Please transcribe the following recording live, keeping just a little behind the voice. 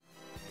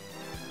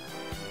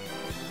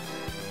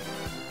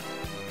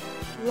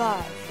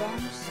Live from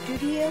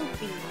Studio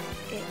B,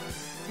 it's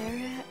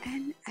Sarah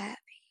and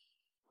Abby.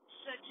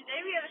 So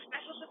today we have a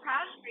special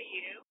surprise for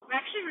you. We're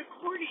actually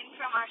recording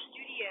from our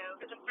studio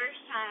for the first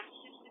time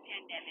since the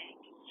pandemic.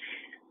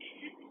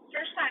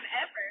 First time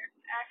ever,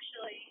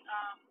 actually.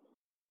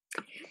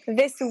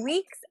 This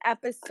week's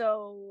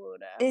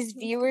episode is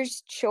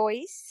Viewer's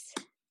Choice.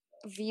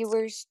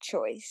 Viewer's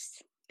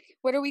Choice.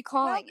 What are we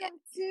calling Welcome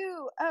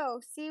to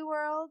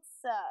Seaworld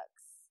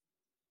sucks.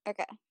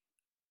 Okay.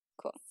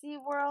 Cool.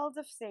 Seaworld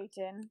of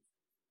Satan.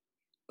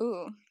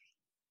 Ooh.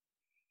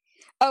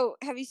 Oh,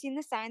 have you seen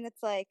the sign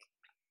that's like,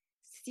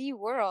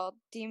 Seaworld?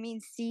 Do you mean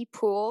sea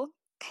pool?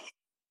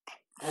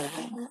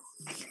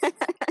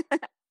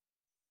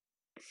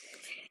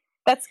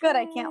 That's good,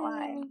 I can't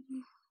lie.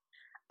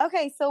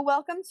 Okay, so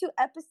welcome to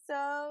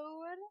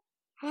episode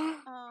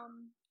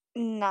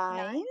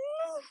 9?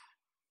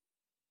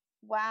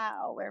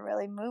 Wow, we're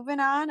really moving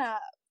on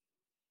up.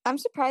 I'm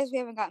surprised we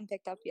haven't gotten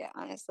picked up yet,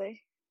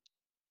 honestly.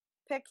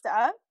 Picked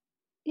up?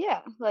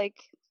 Yeah, like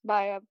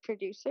by a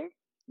producer,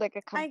 like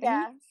a company.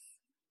 I guess.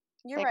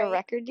 You're like right. a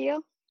record deal.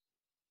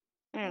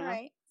 I don't You're know.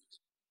 right.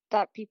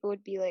 Thought people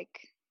would be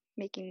like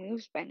making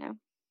moves by now.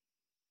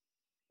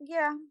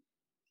 Yeah.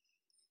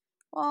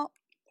 Well,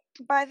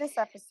 by this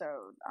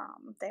episode,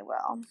 they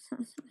will.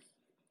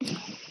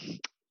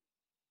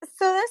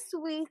 So this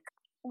week,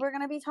 we're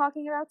going to be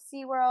talking about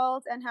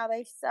SeaWorld and how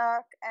they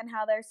suck and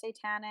how they're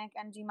satanic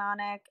and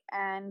demonic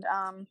and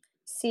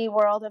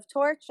SeaWorld of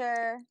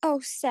torture.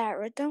 Oh,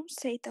 Sarah, don't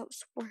say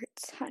those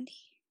words,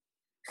 honey.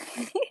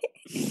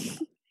 Today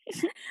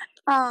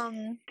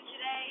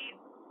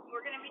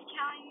we're going to be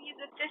telling you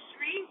the 3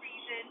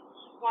 reasons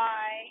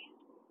why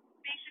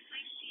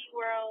basically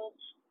SeaWorld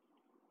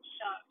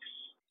sucks.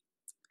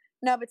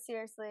 No, but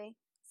seriously,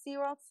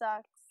 SeaWorld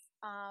sucks.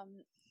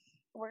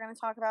 We're going to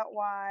talk about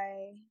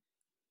why,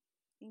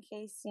 in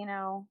case,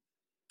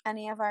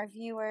 any of our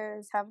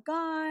viewers have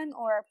gone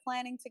or are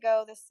planning to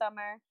go this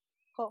summer.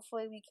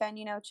 Hopefully we can,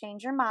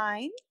 change your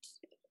mind.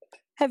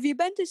 Have you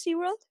been to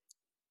SeaWorld?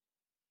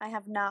 I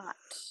have not.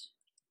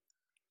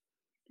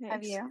 Nice.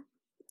 Have you?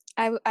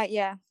 I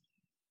yeah.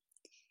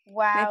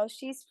 Wow,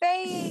 she's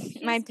fake.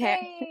 She's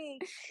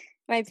fake.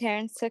 My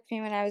parents took me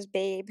when I was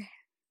babe.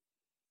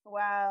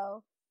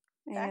 Wow.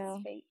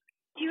 That's fake.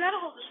 You gotta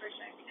hold this for a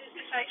sec.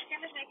 This ice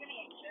cream is making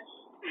me anxious.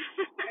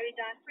 Are you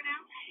done for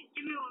now?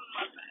 Give me one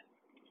more bite.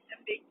 A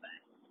big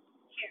bite.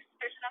 Here,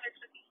 there's another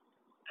cookie.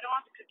 I don't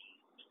want the cookie.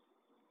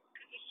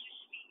 Cookie's too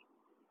sweet.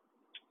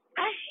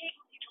 I hate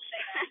when people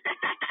say that.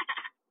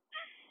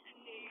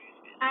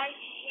 I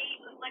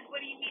hate, what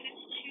do you mean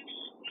it's too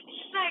sweet? It's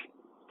just like,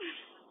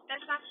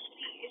 that's not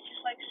sweet. It's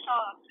just like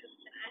soft because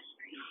it's an ice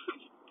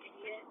cream.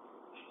 Idiot.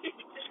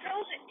 This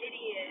girl's an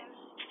idiot.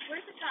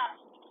 Where's the top?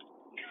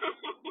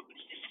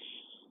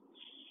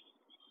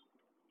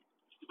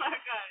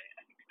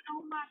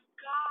 Oh my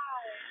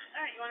god.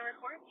 Alright, you want to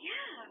record?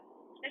 Yeah.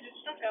 Is it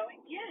still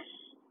going? Yes.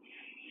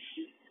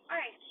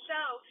 Alright, so,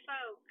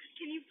 folks,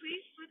 can you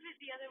please flip it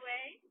the other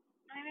way?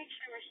 Let me make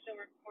sure we're still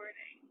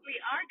recording. We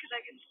are, because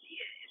I can see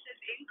it. It says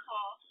in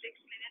call 6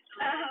 minutes.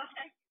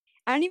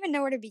 I don't even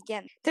know where to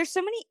begin. There's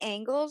so many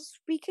angles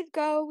we could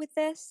go with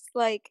this.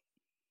 Like,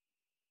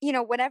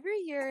 whatever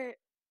your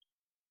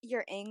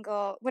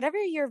angle, whatever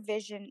your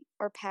vision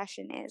or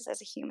passion is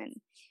as a human,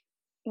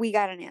 we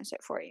got an answer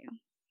for you.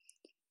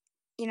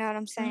 You know what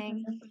I'm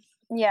saying?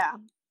 Mm-hmm. Yeah.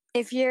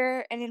 If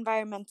you're an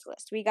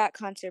environmentalist, we got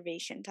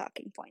conservation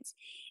talking points.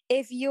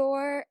 If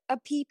you're a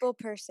people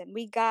person,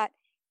 we got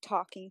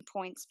talking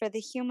points for the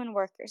human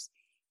workers.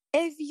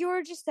 If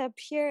you're just a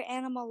pure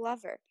animal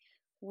lover,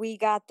 we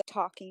got the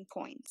talking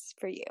points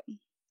for you.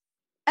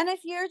 And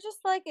if you're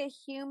just like a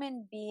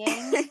human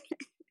being,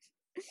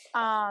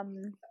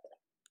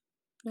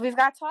 we've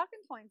got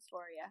talking points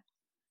for you.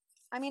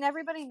 I mean,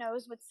 everybody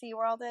knows what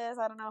SeaWorld is.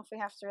 I don't know if we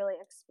have to really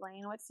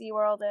explain what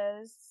SeaWorld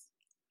is.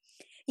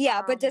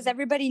 Yeah, but does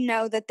everybody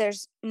know that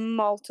there's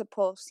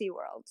multiple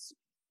SeaWorlds?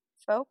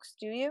 Folks,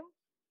 do you?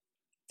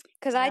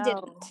 Because I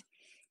didn't.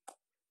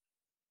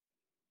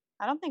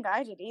 I don't think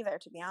I did either,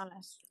 to be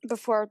honest.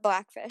 Before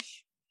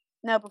Blackfish?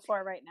 No,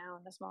 before right now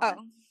in this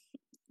moment.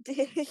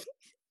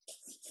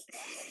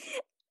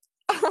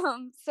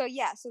 Oh. So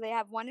they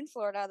have one in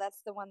Florida.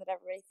 That's the one that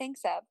everybody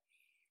thinks of.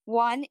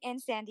 One in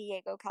San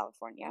Diego,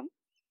 California.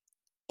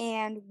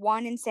 And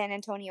one in San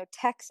Antonio,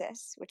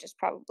 Texas, which is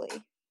probably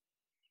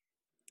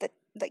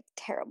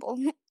terrible.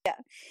 Yeah.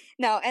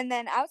 No, and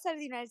then outside of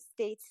the United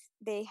States,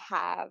 they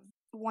have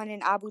one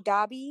in Abu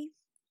Dhabi,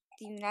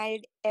 the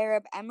United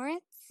Arab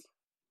Emirates,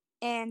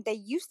 and they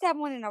used to have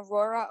one in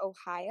Aurora,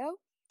 Ohio.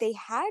 They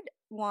had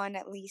one,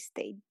 at least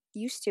they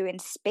used to, in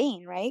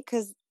Spain, right?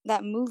 Because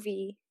that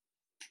movie.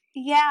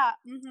 Yeah.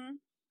 Mm-hmm.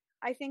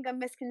 I think a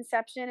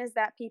misconception is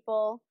that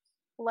people,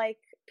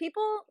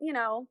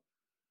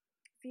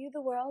 view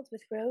the world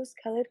with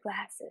rose-colored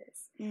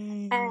glasses.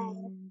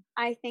 And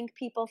I think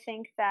people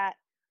think that,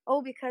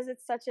 because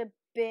it's such a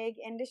big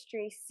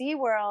industry,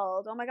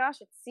 SeaWorld, oh my gosh,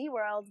 it's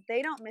SeaWorld,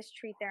 they don't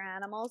mistreat their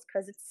animals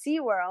because it's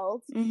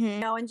SeaWorld.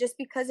 Mm-hmm. And just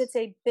because it's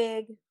a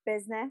big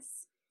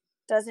business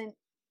doesn't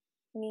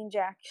mean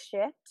jack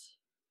shit.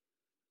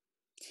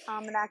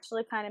 It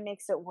actually kind of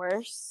makes it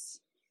worse.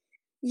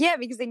 Yeah,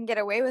 because they can get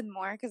away with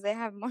more because they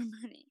have more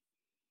money.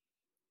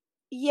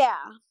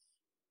 Yeah.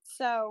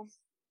 So.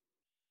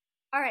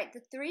 All right,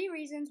 the 3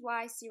 reasons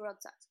why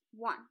SeaWorld sucks.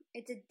 1,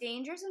 it's a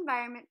dangerous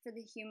environment for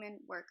the human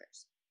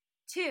workers.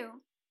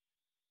 2,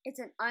 it's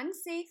an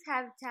unsafe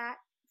habitat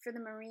for the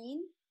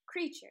marine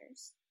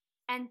creatures.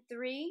 And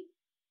 3,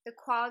 the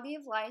quality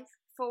of life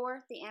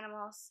for the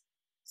animals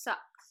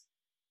sucks.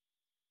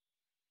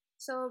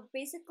 So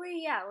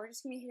basically, yeah, we're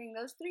just going to be hitting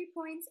those 3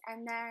 points,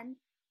 and then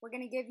we're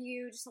going to give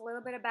you just a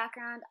little bit of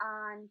background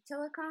on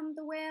Tilikum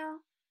the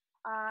whale.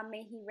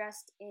 May he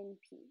rest in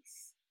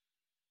peace.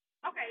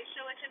 Okay,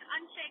 so it's an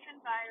unsafe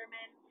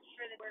environment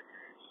for the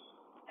workers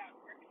that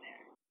work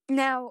there.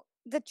 Now,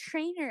 the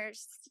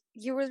trainers,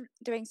 you were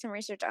doing some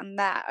research on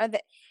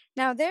that.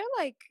 Now, they're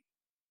like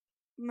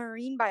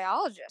marine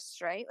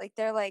biologists, right? Like,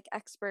 they're like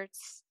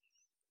experts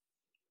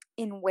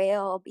in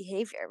whale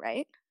behavior,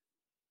 right?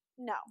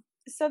 No.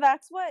 So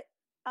that's what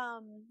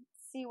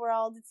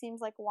SeaWorld, it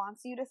seems like,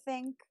 wants you to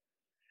think.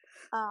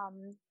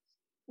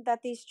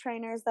 That these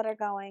trainers that are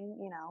going,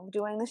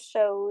 doing the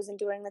shows and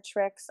doing the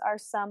tricks are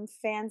some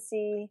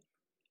fancy,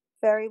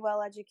 very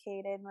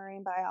well-educated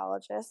marine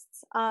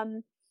biologists.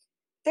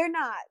 They're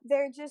not.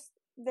 They're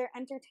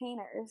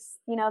entertainers.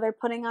 They're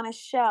putting on a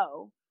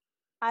show.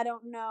 I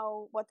don't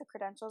know what the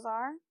credentials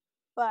are,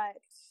 but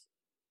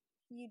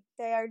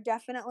they are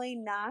definitely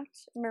not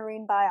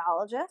marine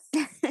biologists.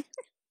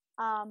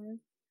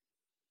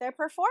 They're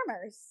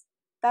performers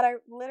that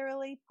are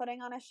literally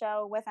putting on a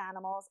show with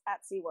animals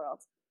at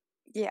SeaWorld.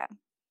 Yeah.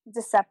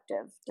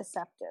 Deceptive, to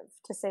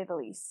say the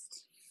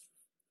least.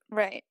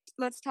 Right.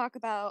 Let's talk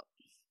about.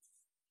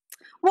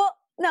 Well,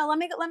 no, let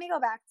me go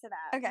back to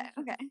that. Okay.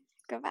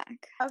 Go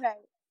back.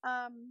 Okay.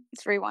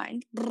 Let's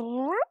rewind. So,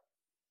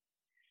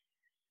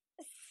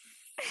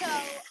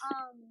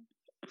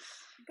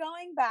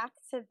 going back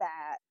to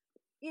that,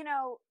 in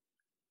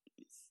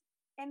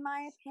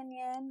my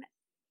opinion,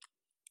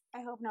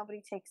 I hope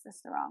nobody takes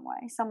this the wrong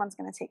way. Someone's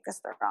going to take this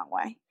the wrong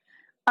way.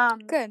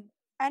 Good.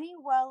 Any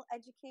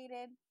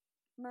well-educated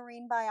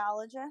marine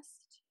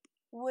biologist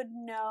would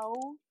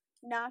know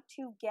not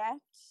to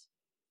get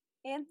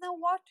in the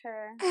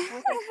water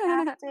with a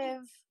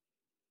captive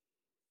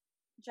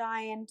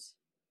giant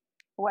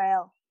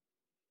whale.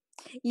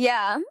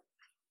 Yeah.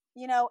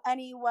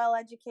 Any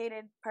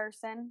well-educated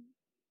person,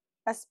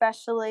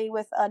 especially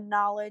with a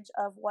knowledge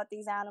of what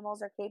these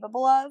animals are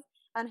capable of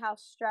and how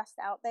stressed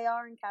out they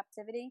are in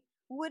captivity,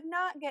 would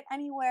not get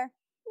anywhere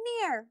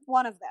near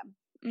one of them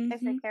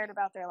if they cared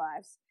about their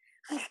lives.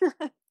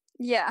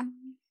 Yeah.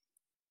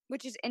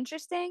 Which is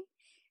interesting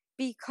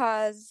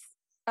because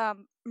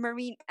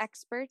marine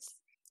experts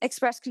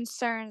express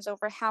concerns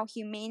over how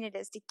humane it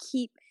is to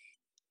keep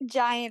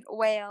giant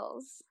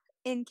whales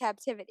in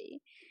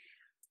captivity.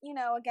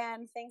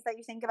 Again, things that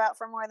you think about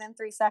for more than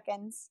 3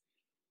 seconds.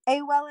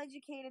 A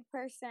well-educated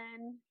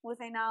person with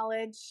a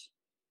knowledge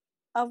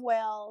of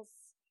whales,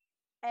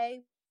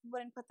 A,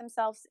 wouldn't put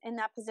themselves in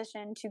that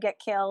position to get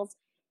killed,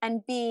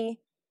 and B,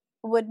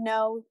 would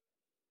know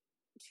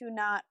to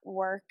not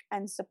work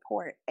and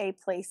support a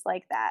place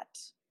like that.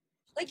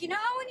 Like,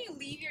 how when you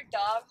leave your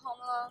dog home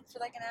alone for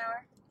like an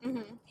hour,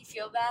 you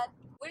feel bad?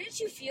 Wouldn't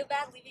you feel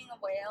bad leaving a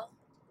whale,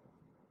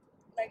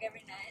 like,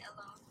 every night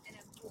alone in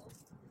a pool?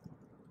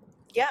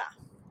 Yeah.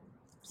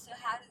 So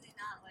how do they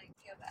not,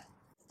 feel bad?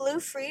 Blue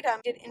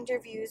Freedom did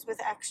interviews with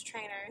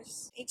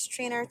ex-trainers. Each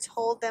trainer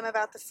told them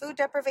about the food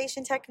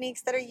deprivation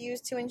techniques that are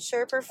used to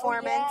ensure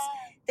performance. Oh,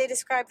 yeah. They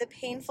described the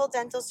painful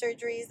dental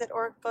surgeries that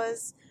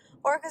orcas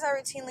are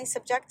routinely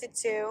subjected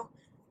to,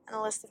 and the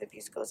list of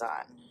abuse goes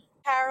on.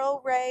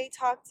 Carol Ray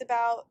talked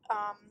about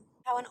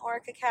how an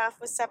orca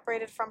calf was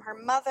separated from her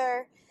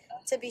mother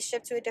to be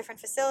shipped to a different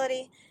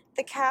facility.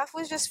 The calf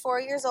was just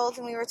 4 years old,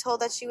 and we were told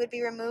that she would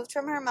be removed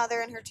from her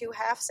mother and her 2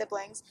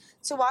 half-siblings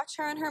to watch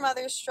her and her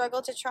mother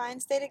struggle to try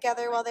and stay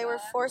together while they were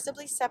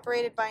forcibly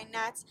separated by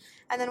nets,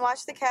 and then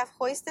watch the calf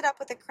hoisted up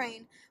with a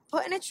crane,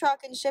 put in a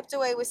truck, and shipped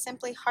away was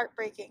simply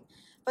heartbreaking.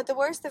 But the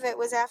worst of it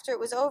was after it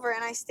was over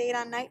and I stayed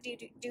on night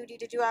duty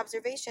to do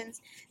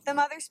observations, the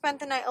mother spent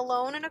the night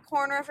alone in a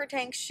corner of her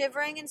tank,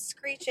 shivering and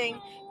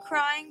screeching,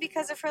 crying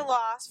because of her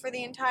loss for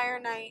the entire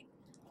night.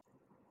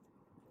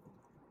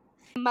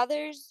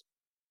 Mothers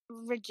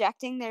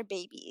rejecting their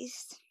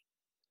babies.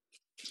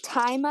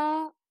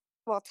 Taima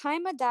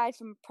died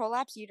from a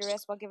prolapsed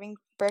uterus while giving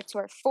birth to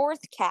her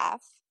 4th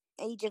calf,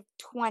 age of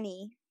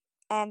 20,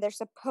 and they're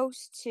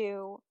supposed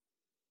to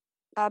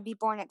be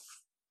born at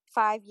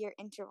 5-year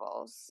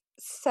intervals.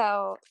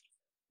 So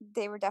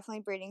they were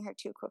definitely breeding her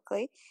too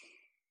quickly.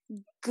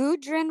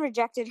 Gudrun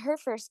rejected her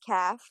first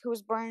calf, who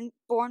was born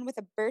with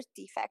a birth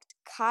defect.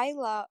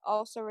 Kyla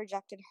also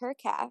rejected her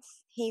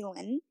calf,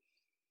 Halen.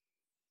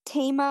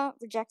 Tama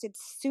rejected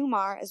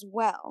Sumar as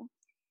well.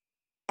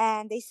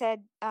 And they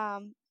said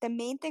the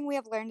main thing we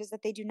have learned is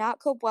that they do not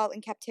cope well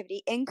in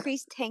captivity.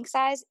 Increased tank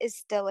size is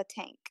still a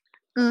tank.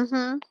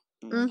 Mm-hmm.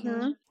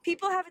 Mm-hmm.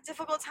 People have a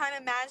difficult time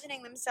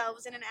imagining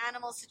themselves in an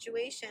animal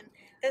situation.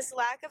 This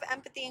lack of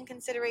empathy and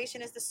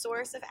consideration is the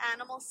source of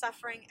animal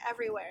suffering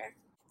everywhere.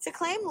 To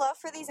claim love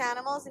for these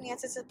animals and yet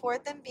to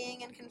support them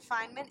being in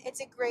confinement, it's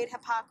a great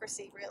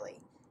hypocrisy,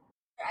 really.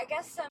 I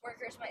guess some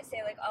workers might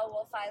say, like, oh,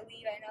 well, if I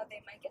leave, I know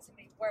they might get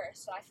something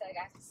worse, so I feel like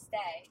I have to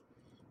stay.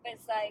 But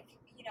it's like,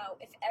 you know,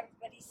 if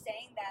everybody's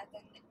saying that,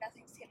 then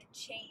nothing's going to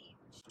change.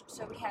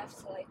 So we have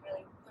to, like,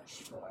 really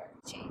push for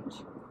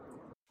change.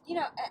 You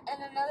know,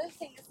 and another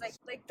thing is, like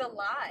the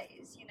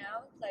lies, you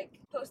know? Like,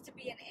 supposed to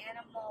be an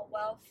animal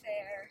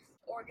welfare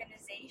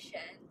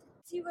organization.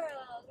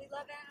 Seaworld, we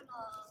love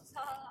animals,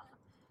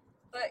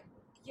 But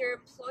your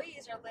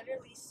employees are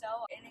literally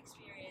so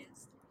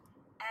inexperienced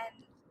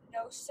and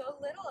know so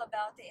little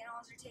about the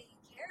animals they're taking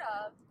care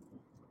of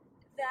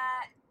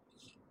that,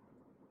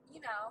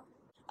 you know.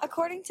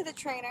 According to the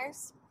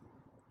trainers,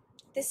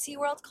 the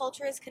SeaWorld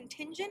culture is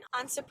contingent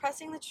on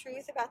suppressing the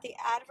truth about the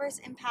adverse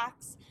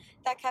impacts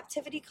that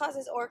captivity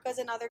causes orcas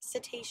and other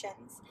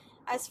cetaceans.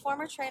 As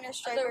former trainer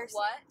strikers... Other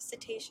what?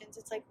 Cetaceans,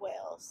 it's like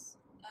whales.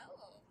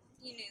 Oh,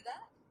 you knew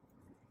that?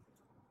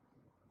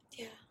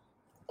 Yeah.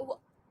 Well,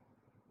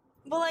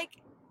 like...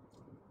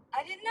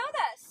 I didn't know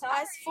that, sorry.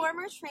 As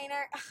former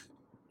trainer...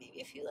 Maybe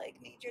if you, like,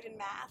 majored in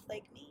math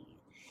like me.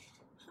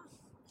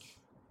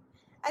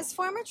 As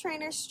former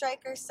trainer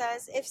Stryker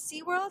says, if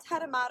SeaWorld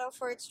had a motto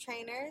for its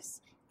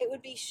trainers, it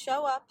would be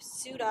show up,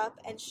 suit up,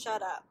 and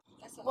shut up.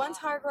 Once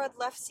Hargrove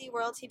left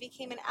SeaWorld, he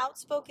became an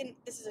outspoken...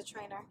 This is a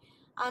trainer.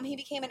 He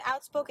became an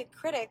outspoken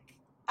critic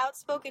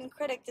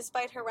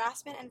despite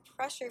harassment and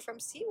pressure from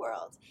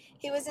SeaWorld.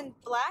 He was in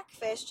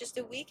Blackfish just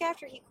a week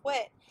after he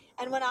quit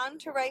and went on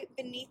to write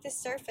Beneath the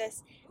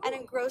Surface, an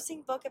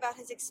engrossing book about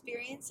his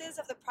experiences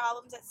of the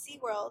problems at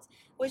SeaWorld,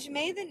 which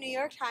made the New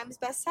York Times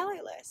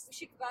bestseller list. We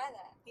should buy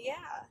that.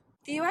 Yeah.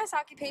 The U.S.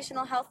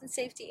 Occupational Health and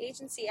Safety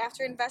Agency,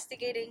 after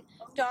investigating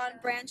Dawn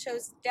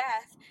Brancho's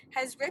death,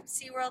 has ripped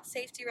SeaWorld's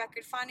safety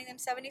record, finding them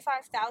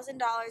 $75,000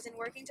 and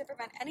working to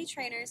prevent any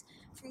trainers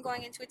from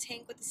going into a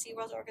tank with the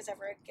SeaWorld orcas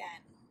ever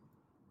again.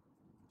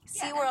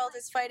 SeaWorld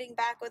is fighting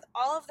back with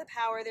all of the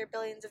power their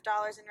billions of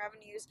dollars in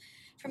revenues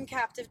from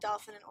captive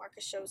dolphin and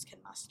orca shows can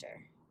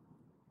muster.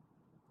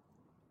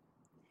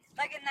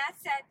 Like, and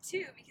that's sad,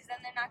 too, because then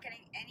they're not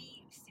getting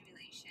any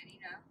stimulation, you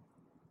know?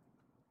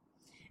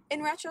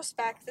 In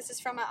retrospect, this is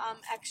from an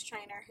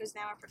ex-trainer who's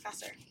now a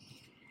professor.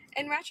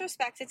 In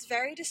retrospect, it's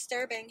very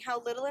disturbing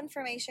how little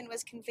information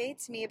was conveyed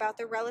to me about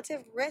the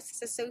relative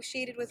risks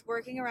associated with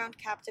working around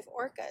captive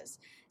orcas,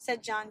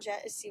 said John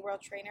Jett, a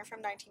SeaWorld trainer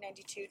from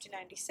 1992 to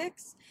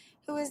 96,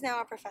 who is now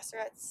a professor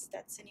at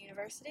Stetson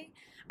University.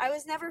 I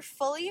was never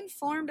fully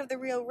informed of the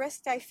real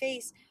risks I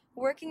face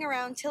working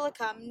around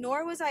Tilikum,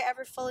 nor was I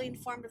ever fully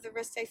informed of the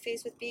risks I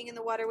face with being in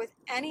the water with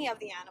any of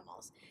the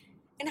animals.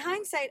 In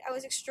hindsight, I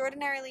was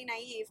extraordinarily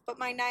naive, but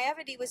my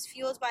naivety was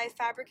fueled by a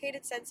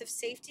fabricated sense of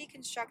safety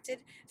constructed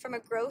from a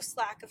gross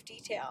lack of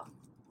detail.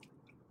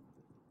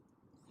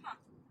 Huh.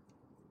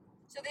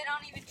 So they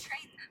don't even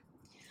train them?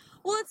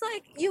 Well, it's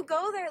like, you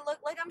go there, look,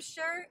 like, I'm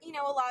sure, you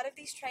know, a lot of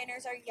these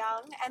trainers are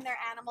young and they're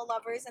animal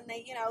lovers and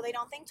they, you know, they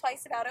don't think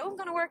twice about, oh, I'm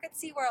going to work at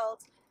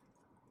SeaWorld.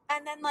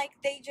 And then, like,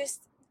 they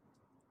just,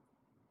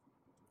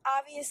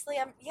 obviously,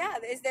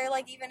 is there,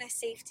 like, even a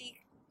safety,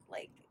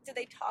 like, do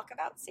they talk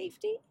about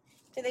safety?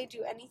 Do they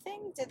do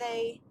anything? Do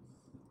they...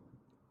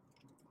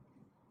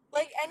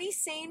 Like, any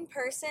sane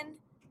person,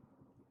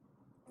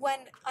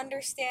 when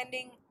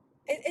understanding...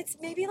 It's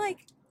maybe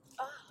like...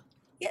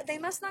 yeah, they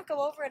must not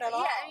go over it at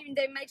all. Yeah, I mean,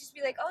 they might just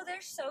be like, oh,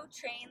 they're so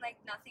trained, like,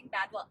 nothing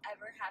bad will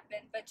ever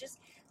happen. But just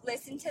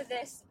listen to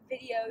this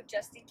video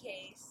just in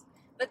case.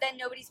 But then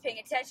nobody's paying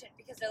attention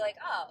because they're like,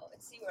 oh,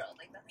 it's SeaWorld.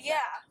 Like, nothing bad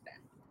will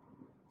happen.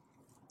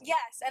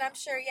 Yes, and I'm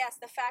sure, yes,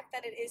 the fact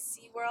that it is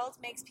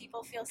SeaWorld makes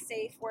people feel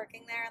safe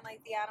working there and,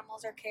 like, the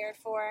animals are cared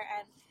for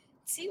and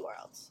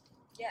SeaWorld.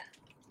 Yeah.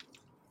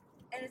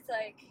 And it's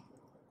like...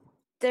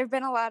 There have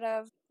been a lot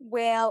of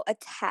whale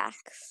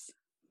attacks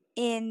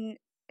in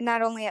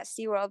not only at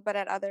SeaWorld, but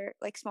at other,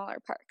 like, smaller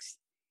parks.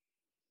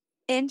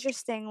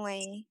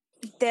 Interestingly,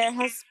 there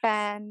has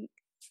been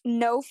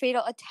no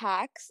fatal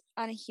attacks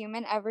on a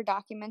human ever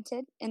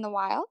documented in the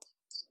wild.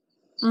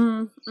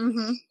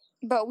 Mm-hmm.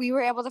 But we were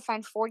able to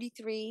find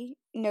 43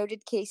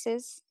 noted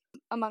cases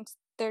amongst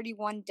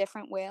 31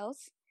 different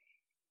whales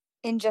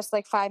in just,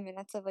 like, 5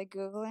 minutes of, like,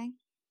 Googling.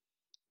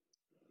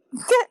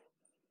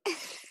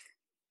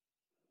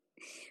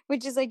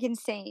 Which is, like,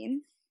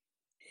 insane.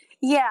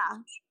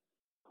 Yeah.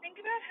 Think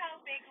about how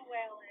big a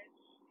whale is,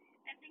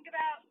 and think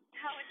about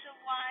how it's a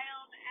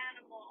wild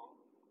animal,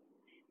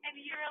 and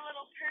you're a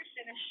little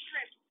person, a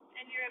shrimp,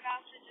 and you're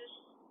about to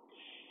just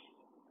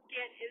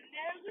get in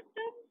there with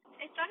them.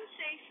 It's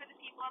unsafe for the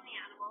people and the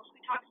animals.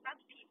 We talked about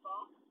the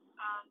people.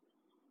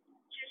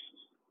 Just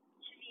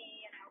to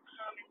me, you know,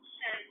 common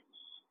sense,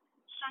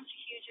 such a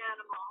huge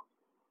animal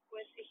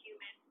with a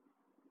human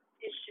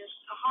is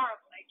just a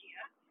horrible idea.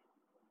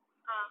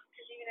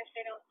 Because even if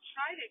they don't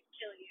try to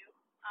kill you,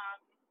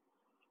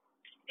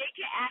 they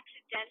could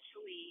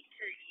accidentally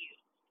hurt you.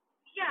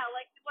 Yeah,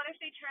 like, what if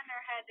they turn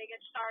their head, they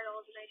get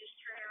startled, and they just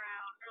turn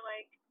around? Or,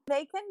 like...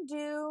 They can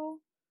do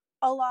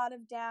a lot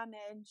of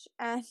damage,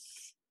 and,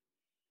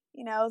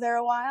 you know, they're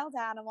a wild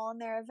animal,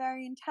 and they're a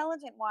very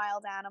intelligent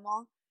wild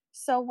animal.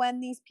 So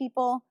when these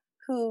people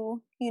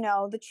who, you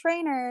know, the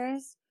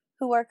trainers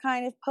who are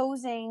kind of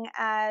posing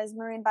as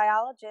marine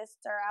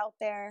biologists are out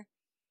there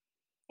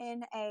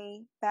in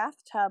a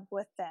bathtub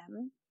with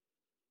them,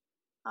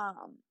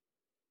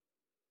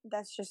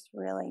 that's just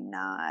really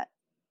not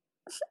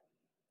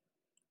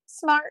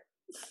smart.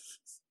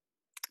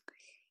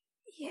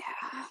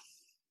 Yeah.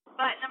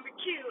 But number 2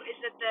 is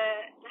that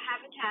the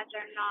habitats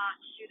are not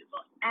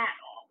suitable at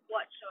all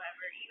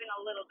whatsoever, even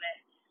a little bit,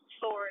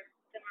 for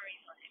the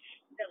marine life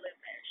that live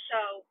there.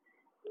 So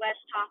let's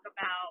talk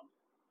about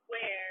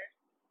where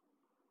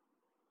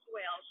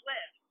whales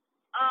live.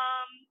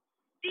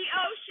 The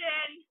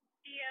ocean.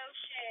 The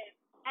ocean.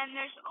 And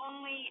there's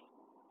only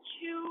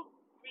 2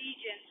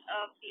 regions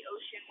of the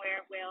ocean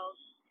where whales,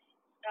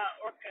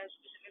 orcas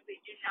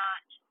specifically, do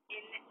not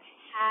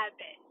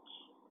inhabit.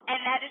 And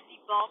that is the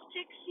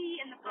Baltic Sea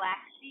and the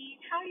Black Sea.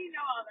 How do you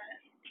know all that?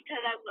 Because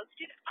I looked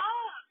it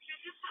up for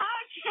the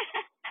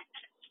podcast.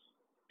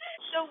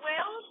 So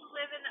whales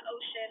live in the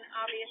ocean,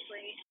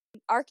 obviously.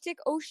 Arctic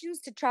oceans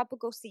to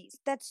tropical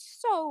seas. That's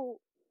so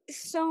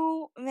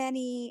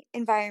many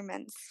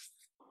environments.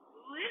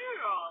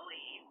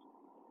 Literally,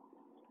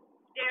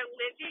 they're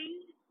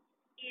living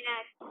in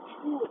a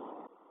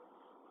pool.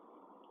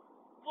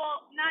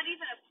 Well, not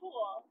even a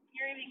pool.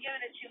 You're even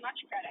giving it too much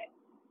credit.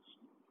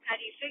 How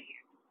do you figure?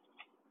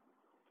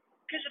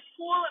 Because a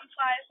pool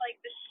implies, like,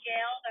 the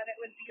scale that it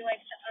would be like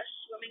to us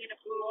swimming in a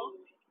pool.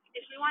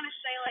 If we want to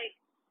say, like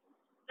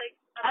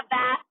a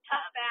bathtub.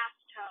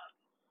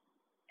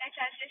 It's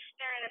as if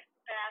they're in a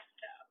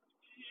bathtub.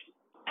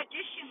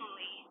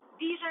 Additionally,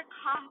 these are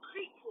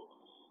concrete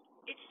pools.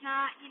 It's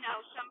not, you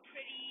know, some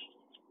pretty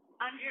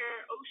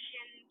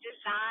under-ocean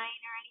design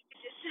or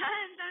anything.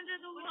 Designs under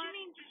the water? What do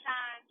you mean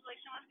designs? Like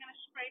someone's going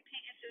to spray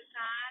paint a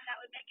design that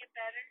would make it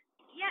better?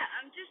 Yeah,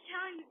 I'm just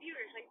telling the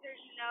viewers, like,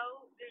 there's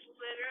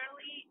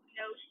literally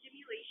no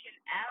stimulation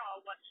at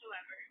all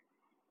whatsoever.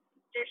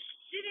 They're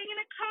sitting in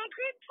a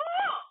concrete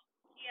pool.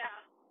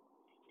 Yeah.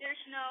 There's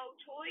no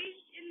toys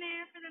in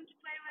there for them to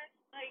play with.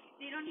 Like,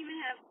 they don't even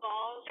have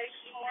balls. There's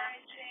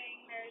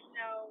foraging. There's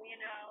no, you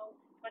know,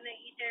 when they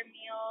eat their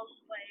meals,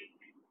 like,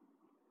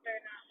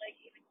 they're not, like,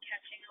 even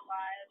catching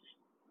alive.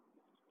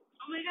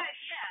 Oh my god,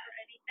 yeah. Or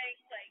anything,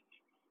 like,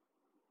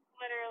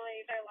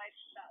 literally, their life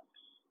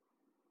sucks.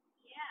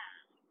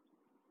 Yeah.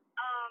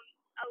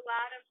 A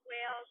lot of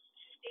whales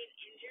sustain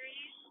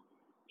injuries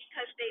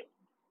because they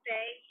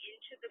bang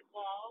into the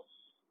walls,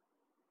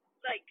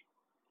 like,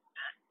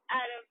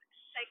 out of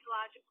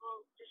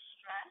psychological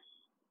distress.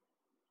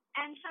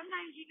 And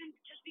sometimes even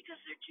just because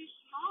they're too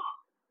small.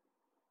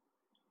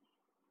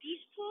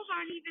 These pools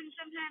aren't even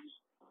sometimes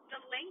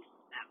the length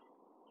of them.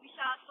 We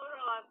saw a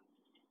photo of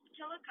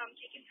Tillicum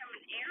taken from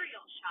an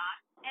aerial shot,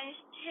 and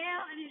his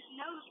tail and his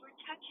nose were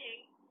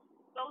touching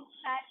both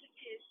sides of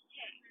his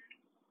tank.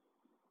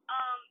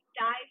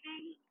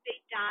 Diving, they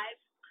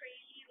dive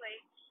crazy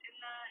lengths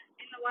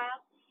in the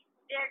wild.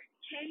 Their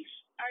tanks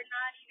are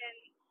not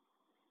even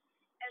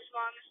as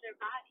long as their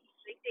bodies.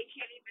 Like, they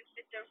can't even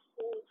fit their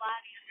whole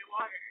body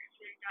underwater if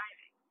they're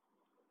diving.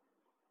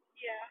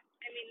 Yeah,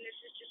 I mean, this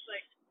is just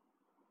like,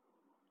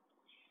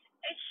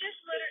 it's just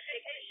literally,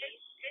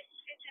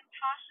 it's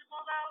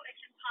impossible though.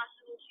 It's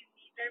impossible to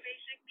meet their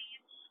basic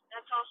needs.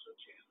 That's also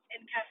true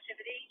in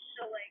captivity.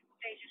 So, like,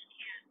 they just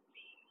can't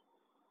be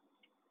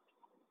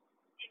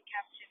in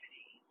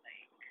captivity.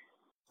 Like,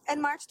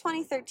 In March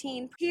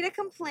 2013, PETA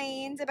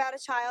complained about a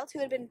child who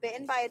had been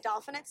bitten by a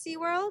dolphin at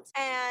Seaworld,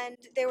 and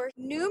there were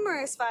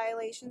numerous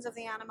violations of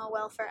the Animal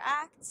Welfare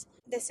Act.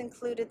 This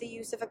included the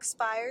use of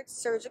expired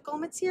surgical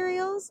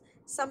materials.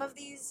 Some of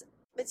these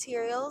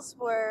materials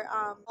were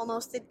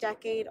almost a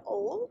decade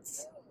old.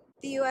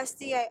 The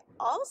USDA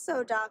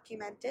also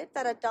documented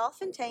that a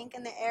dolphin tank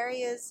in the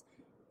areas,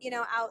 you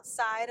know,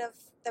 outside of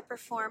the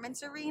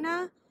performance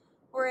arena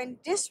were in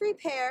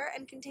disrepair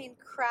and contained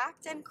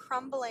cracked and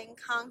crumbling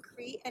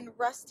concrete and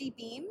rusty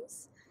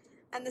beams.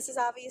 And this is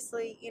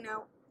obviously, you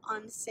know,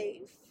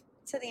 unsafe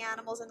to the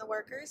animals and the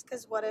workers,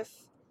 because what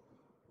if,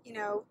 you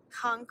know,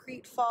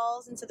 concrete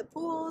falls into the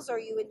pools or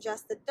you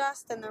ingest the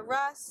dust and the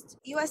rust?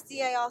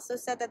 USDA also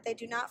said that they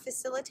do not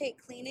facilitate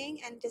cleaning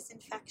and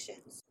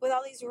disinfections. With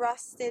all these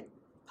rusted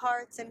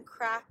parts and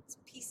cracked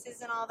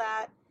pieces and all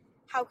that,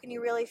 how can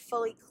you really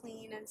fully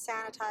clean and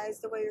sanitize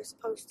the way you're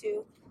supposed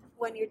to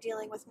when you're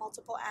dealing with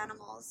multiple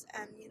animals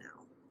and, you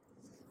know,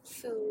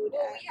 food?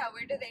 Well, yeah,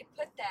 where do they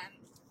put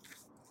them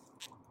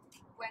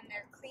when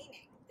they're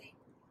cleaning? They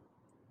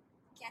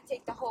can't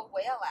take the whole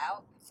whale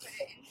out and put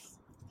it in.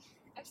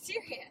 I'm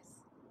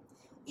serious.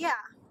 Yeah.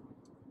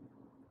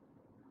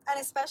 And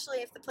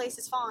especially if the place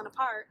is falling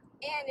apart.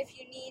 And if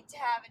you need to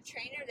have a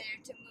trainer there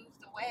to move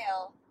the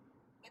whale,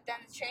 but then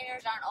the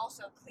trainers aren't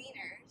also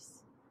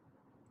cleaners,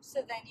 so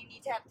then you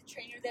need to have the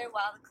trainer there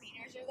while the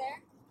cleaners are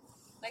there.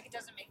 Like, it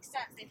doesn't make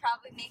sense. They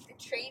probably make the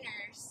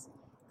trainers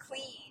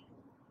clean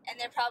And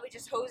they're probably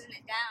just hosing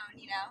it down,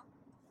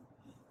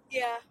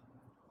 Yeah.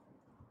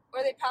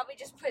 Or they probably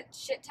just put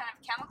shit ton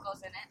of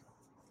chemicals in it.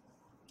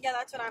 Yeah,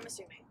 that's what I'm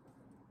assuming.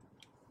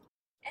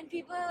 And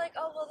people are like,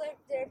 oh, well,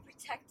 they're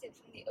protected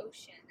from the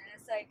ocean. And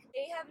it's like,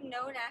 they have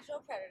no natural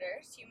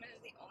predators. Humans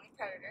are the only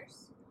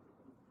predators.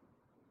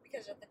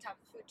 Because they're at the top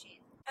of the food chain.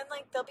 And,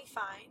 they'll be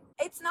fine.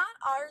 It's not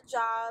our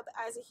job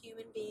as a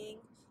human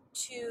being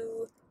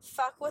to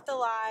fuck with the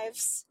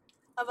lives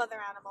of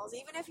other animals.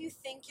 Even if you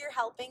think you're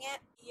helping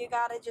it, you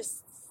gotta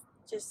just,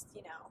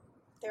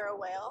 they're a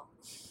whale.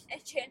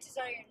 And chances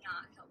are you're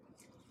not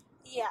helping.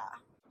 Yeah.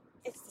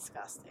 It's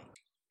disgusting.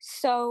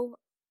 So,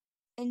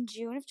 in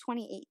June of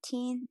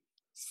 2018,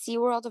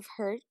 Seaworld of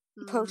Hurt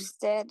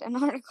posted an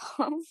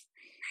article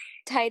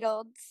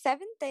titled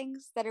 7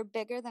 Things That Are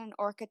Bigger Than an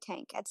Orca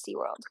Tank at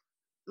Seaworld.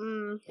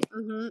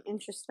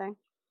 Interesting.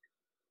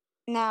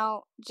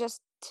 Now,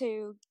 just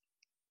to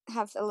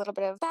have a little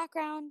bit of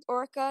background,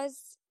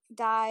 orcas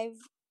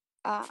dive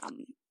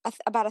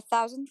about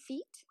 1,000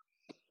 feet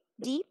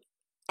deep,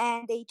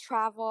 and they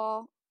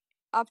travel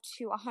up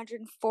to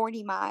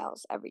 140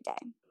 miles every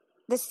day.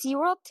 The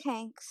SeaWorld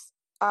tanks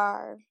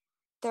are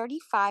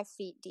 35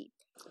 feet deep.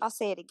 I'll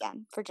say it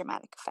again for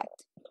dramatic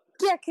effect.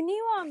 Yeah, can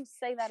you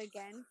say that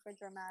again for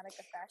dramatic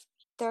effect?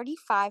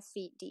 35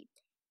 feet deep.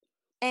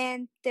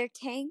 And their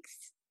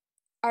tanks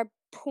are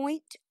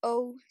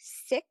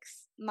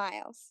 0.06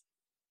 miles.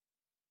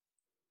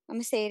 I'm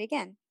going to say it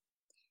again.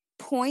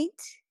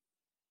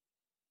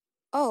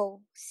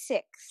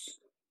 0.06.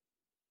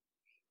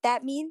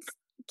 That means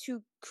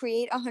to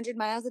create 100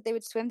 miles that they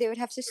would swim, they would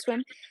have to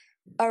swim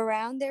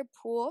around their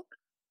pool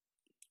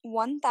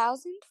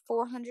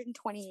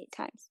 1,428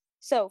 times.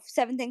 So,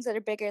 7 things that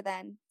are bigger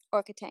than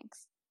orca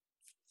tanks.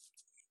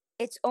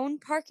 Its own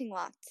parking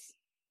lots.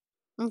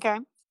 Okay.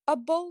 A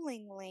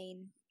bowling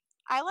lane.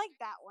 I like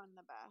that one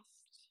the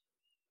best.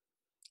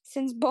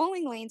 Since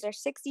bowling lanes are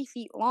 60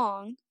 feet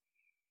long,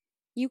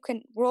 you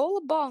can roll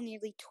a ball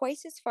nearly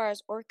twice as far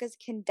as orcas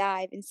can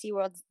dive in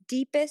SeaWorld's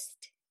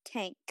deepest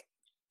tank.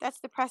 That's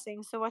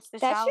depressing. So what's the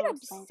that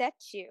shallowest should upset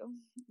you.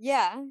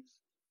 Yeah.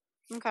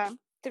 Okay.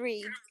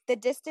 3. The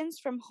distance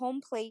from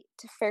home plate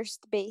to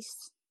first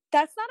base.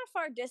 That's not a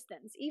far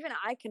distance. Even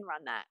I can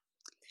run that.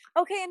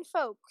 Okay, and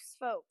folks,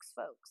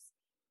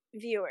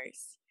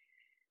 viewers,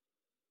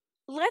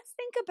 let's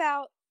think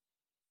about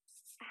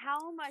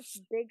how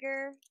much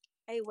bigger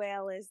a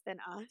whale is than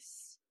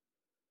us.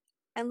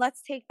 And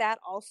let's take that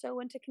also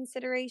into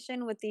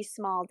consideration with these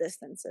small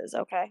distances,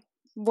 okay?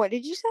 What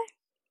did you say?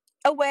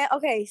 A whale.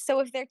 Okay, so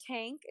if their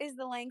tank is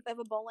the length of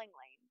a bowling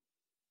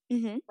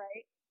lane,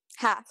 right?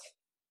 Half.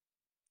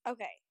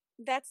 Okay,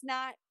 that's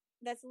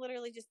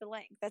literally just the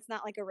length. That's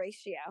not like a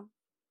ratio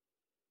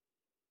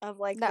of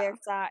their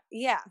size.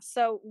 Yeah,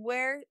 so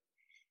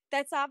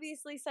that's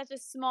obviously such a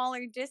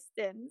smaller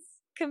distance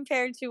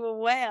compared to a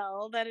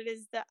whale than it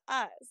is to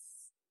us.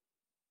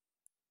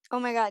 Oh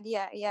my god,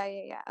 yeah.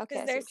 Okay.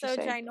 Because they're so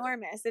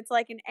ginormous. It's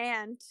like an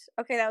ant.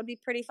 Okay, that would be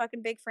pretty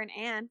fucking big for an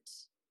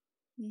ant.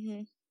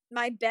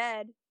 My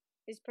bed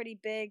is pretty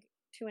big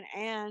to an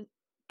ant,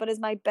 but is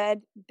my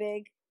bed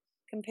big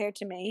compared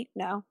to me?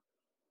 No.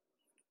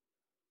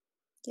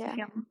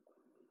 Yeah.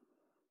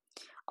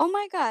 Oh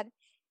my god.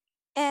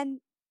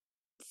 And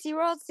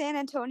SeaWorld San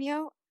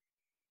Antonio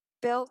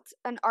built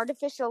an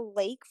artificial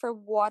lake for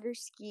water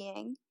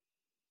skiing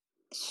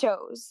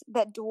shows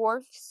that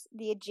dwarfs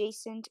the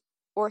adjacent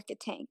orca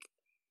tank.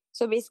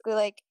 So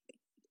basically,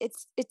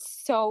 it's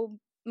so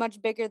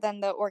much bigger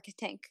than the orca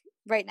tank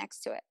right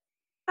next to it.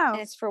 Oh.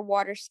 And it's for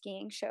water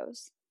skiing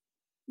shows.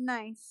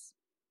 Nice.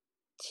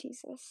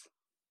 Jesus.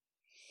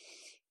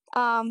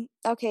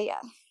 Okay,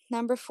 yeah.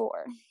 Number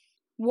 4.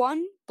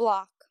 1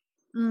 block.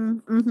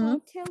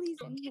 Oh, Tilly's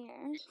in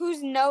here.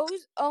 Whose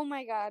nose? Oh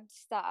my god,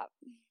 stop.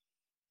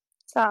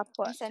 Stop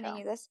what? I'm sending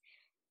you this.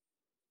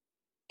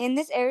 In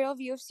this aerial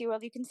view of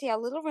SeaWorld, you can see how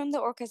little room the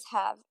orcas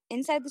have.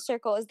 Inside the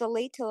circle is the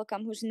late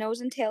Tilikum, whose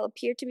nose and tail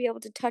appear to be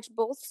able to touch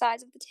both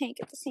sides of the tank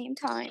at the same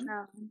time.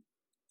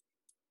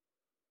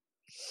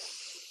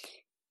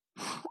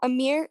 A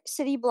mere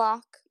city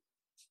block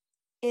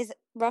is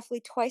roughly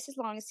twice as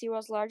long as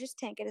SeaWorld's largest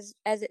tank as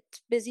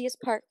its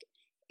busiest park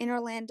in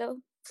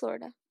Orlando,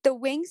 Florida. The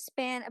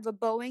wingspan of a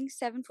Boeing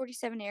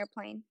 747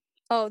 airplane.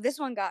 Oh, this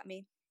one got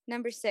me.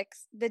 Number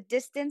 6. The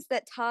distance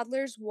that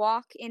toddlers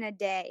walk in a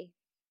day.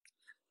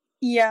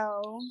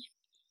 Yo.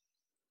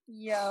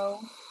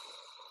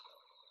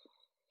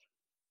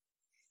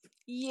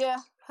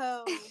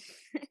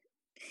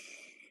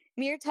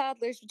 Mere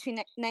toddlers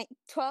between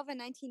 12 and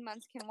 19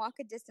 months can walk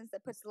a distance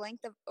that puts the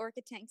length of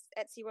orca tanks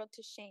at SeaWorld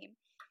to shame.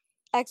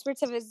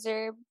 Experts have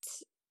observed...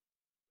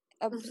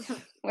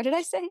 what did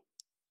I say?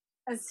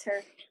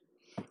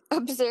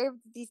 Observed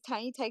these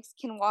tiny tanks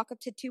can walk up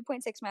to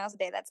 2.6 miles a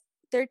day. That's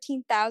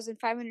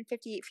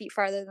 13,558 feet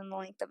farther than the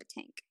length of a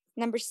tank.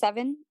 Number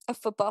 7, a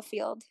football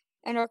field.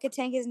 An orca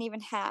tank isn't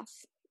even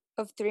half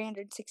of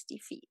 360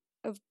 feet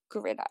of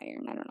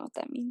gridiron. I don't know what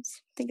that means.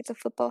 I think it's a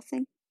football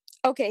thing.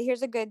 Okay,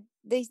 here's a good...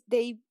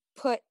 They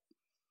put,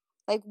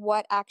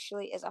 what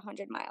actually is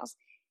 100 miles.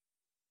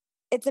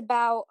 It's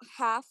about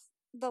half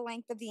the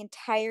length of the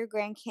entire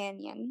Grand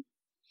Canyon,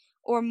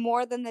 or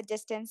more than the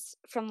distance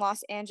from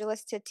Los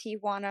Angeles to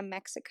Tijuana,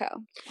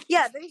 Mexico.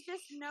 Yeah, there's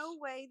just no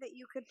way that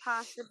you could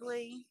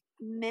possibly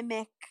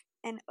mimic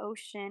an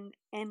ocean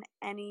in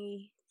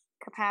any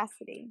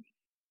capacity.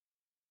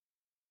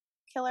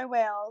 Killer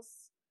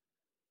whales,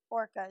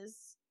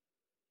 orcas,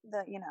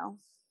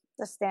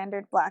 the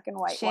standard black and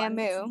white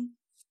Shamu. ones.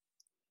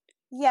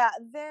 Yeah,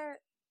 they're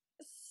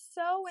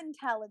so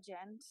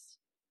intelligent.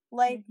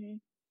 Like,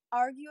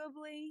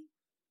 arguably,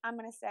 I'm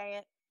going to say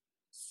it,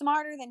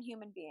 smarter than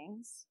human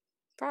beings.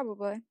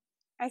 Probably.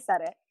 I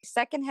said it.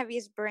 Second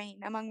heaviest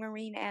brain among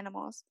marine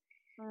animals.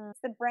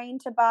 It's the brain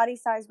to body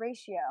size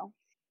ratio.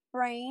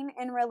 Brain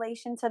in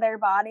relation to their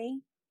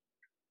body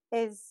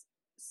is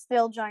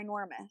still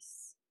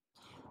ginormous.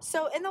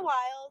 So in the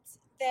wild,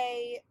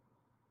 they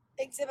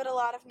exhibit a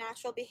lot of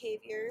natural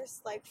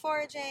behaviors like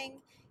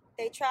foraging.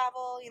 They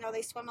travel,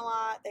 they swim a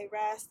lot, they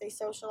rest, they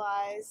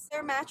socialize.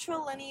 Their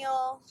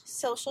matrilineal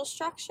social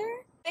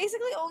structure.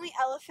 Basically only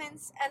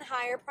elephants and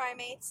higher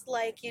primates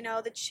like,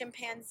 the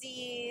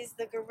chimpanzees,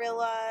 the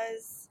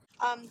gorillas,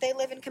 they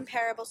live in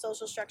comparable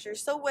social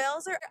structures. So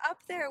whales are up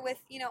there with,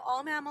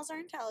 all mammals are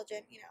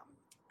intelligent,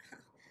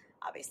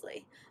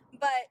 obviously.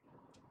 But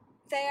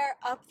they are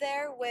up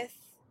there with,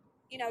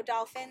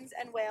 dolphins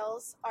and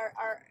whales are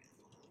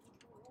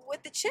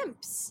with the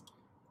chimps.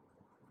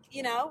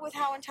 With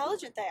how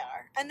intelligent they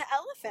are. And the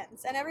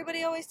elephants. And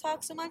everybody always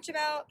talks so much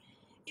about,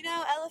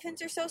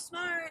 elephants are so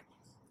smart,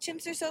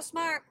 chimps are so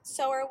smart,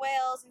 so are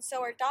whales and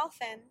so are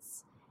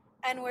dolphins.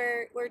 And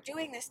we're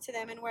doing this to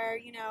them, and we're,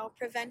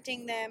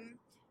 preventing them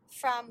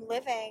from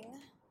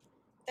living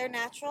their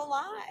natural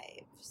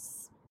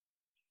lives.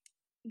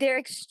 They're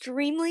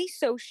extremely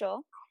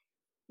social.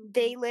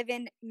 They live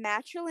in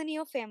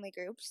matrilineal family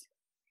groups,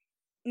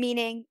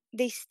 meaning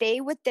they stay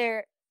with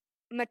their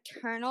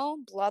maternal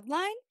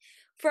bloodline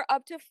for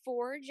up to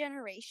 4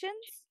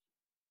 generations.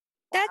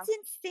 Wow. That's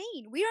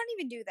insane. We don't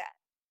even do that.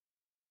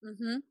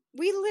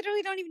 We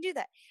literally don't even do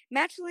that.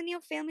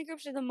 Matrilineal family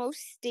groups are the most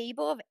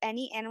stable of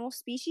any animal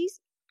species,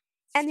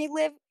 and they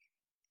live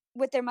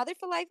with their mother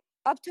for life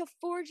up to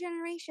 4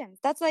 generations.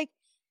 That's like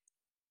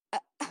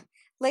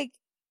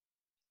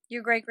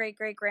your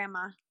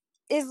great-great-great-grandma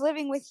is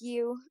living with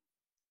you,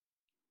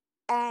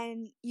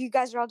 and you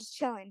guys are all just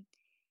chilling.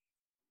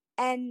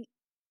 And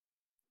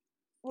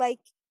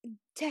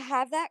to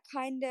have that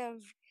kind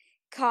of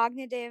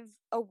cognitive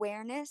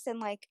awareness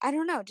and I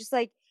don't know, just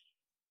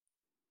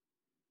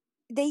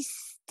they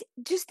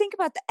just think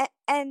about that,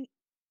 and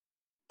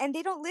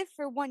they don't live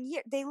for 1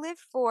 year. They live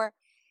for,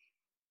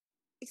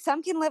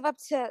 some can live up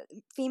to,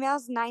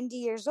 females, 90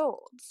 years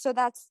old. So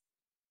that's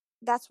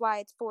why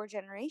it's 4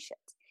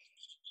 generations.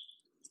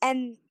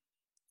 And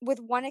with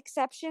one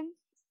exception,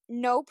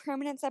 no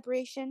permanent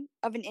separation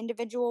of an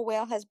individual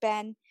whale has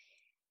been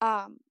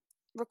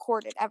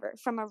recorded ever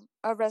from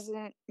a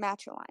resident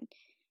matriline.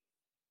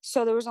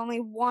 So there was only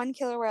one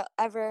killer whale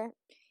ever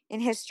in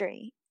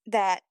history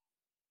that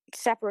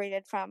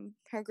separated from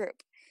her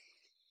group.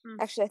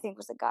 Actually, I think it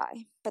was a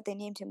guy, but they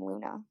named him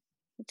Luna,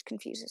 which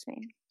confuses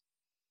me.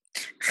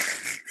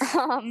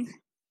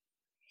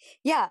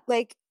 Yeah,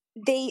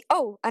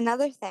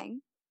 another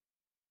thing.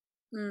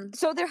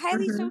 So they're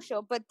highly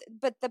social, but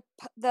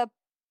the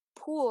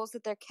pools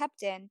that they're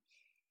kept in,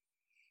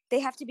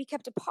 they have to be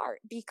kept apart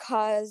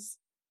because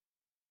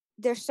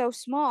they're so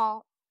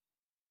small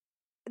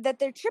that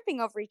they're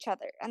tripping over each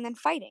other and then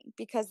fighting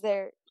because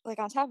they're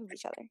on top of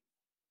each other.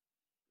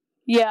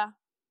 Yeah.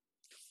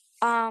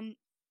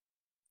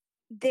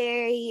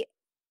 They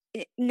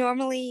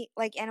normally,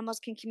 animals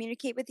can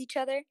communicate with each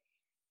other,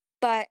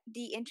 but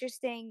the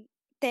interesting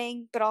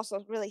thing, but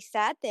also really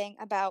sad thing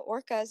about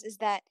orcas is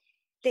that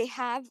they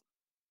have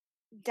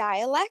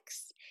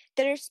dialects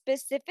that are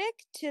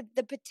specific to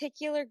the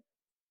particular,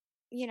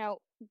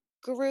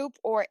 group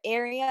or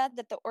area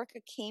that the orca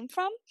came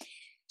from.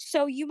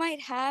 So you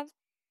might have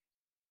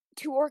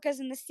 2 orcas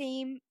in the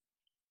same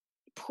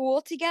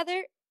pool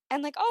together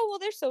and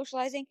they're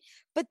socializing,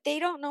 but they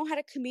don't know how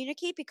to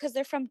communicate because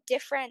they're from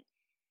different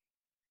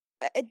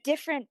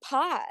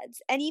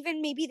pods. And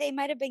even maybe they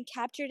might have been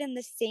captured in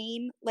the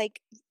same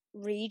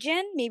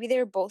region. Maybe they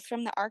were both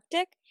from the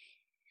Arctic,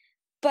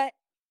 but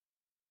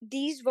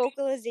these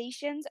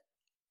vocalizations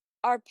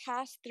are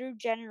passed through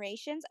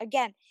generations.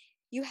 Again,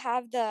 you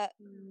have the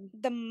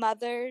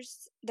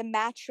mothers, the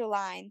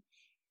matriline,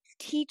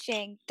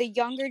 teaching the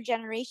younger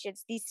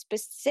generations these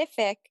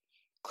specific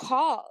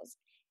calls.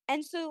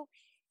 And so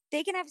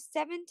they can have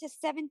 7 to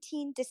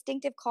 17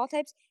 distinctive call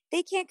types.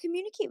 They can't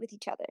communicate with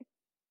each other.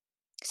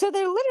 So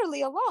they're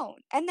literally alone.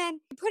 And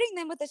then putting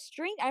them with a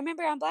stranger. I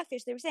remember on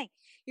Blackfish, they were saying,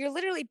 you're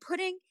literally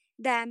putting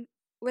them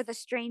with a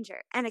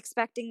stranger and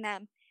expecting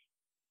them.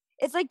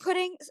 It's like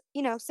putting,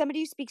 somebody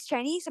who speaks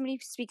Chinese, somebody who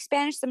speaks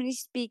Spanish, somebody who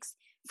speaks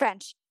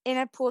French in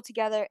a pool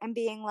together and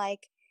being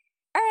like,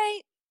 all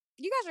right,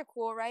 you guys are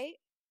cool, right?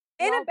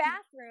 In a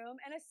bathroom,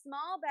 in a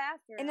small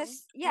bathroom,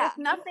 with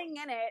nothing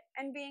in it,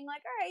 and being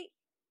like, all right,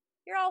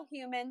 you're all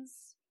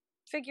humans.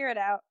 Figure it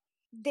out.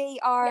 They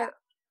are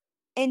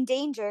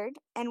endangered,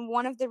 and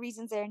one of the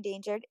reasons they're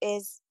endangered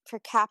is for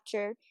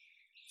capture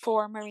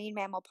for marine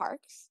mammal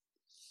parks.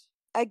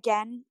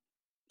 Again,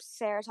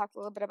 Sarah talked a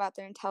little bit about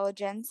their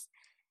intelligence.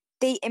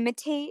 They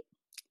imitate,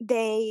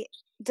 they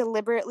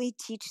deliberately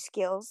teach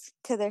skills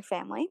to their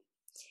family.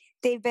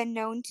 They've been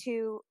known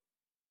to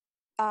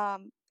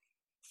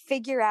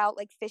figure out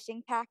like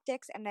fishing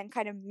tactics and then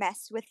kind of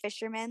mess with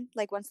fishermen,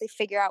 like once they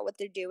figure out what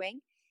they're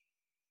doing,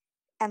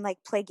 and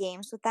like play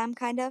games with them,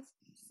 kind of.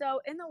 So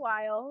in the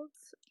wild,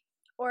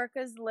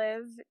 orcas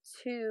live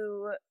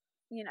to,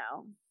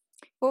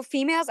 well,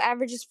 females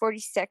average is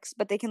 46,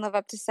 but they can live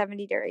up to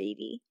 70 to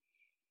 80.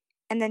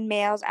 And then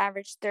males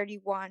average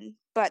 31,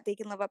 but they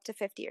can live up to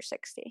 50 or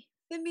 60.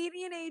 The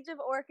median age of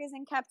orcas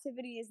in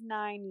captivity is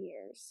 9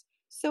 years.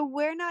 So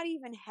we're not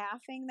even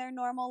halving their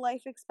normal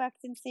life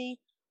expectancy.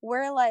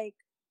 We're like,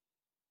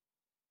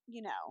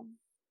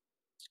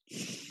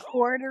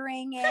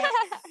 quartering it.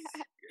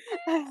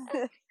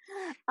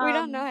 We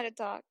don't know how to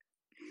talk.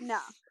 No.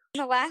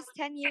 In the last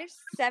 10 years,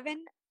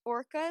 7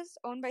 orcas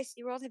owned by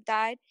SeaWorld have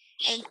died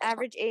at an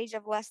average age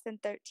of less than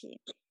 13.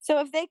 So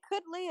if they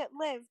could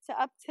live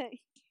to up to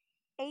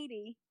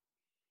 80,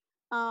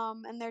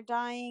 and they're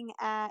dying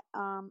at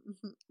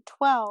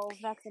 12,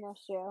 that's an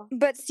issue.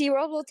 But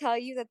SeaWorld will tell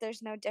you that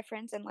there's no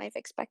difference in life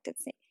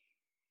expectancy.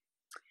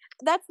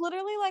 That's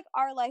literally like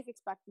our life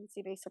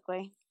expectancy,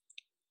 basically.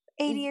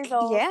 80 years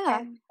old,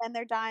 yeah, and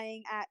they're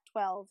dying at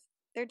 12.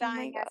 They're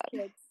dying as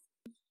kids.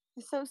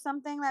 So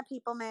something that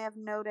people may have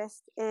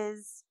noticed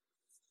is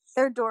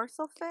their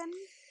dorsal fin.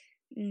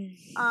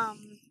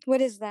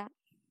 What is that?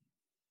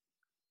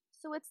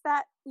 So it's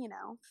that,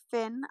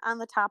 fin on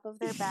the top of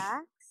their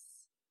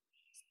backs.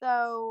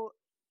 So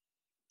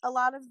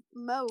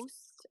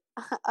most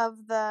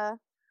of the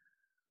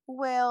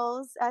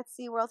whales at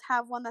SeaWorld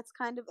have one that's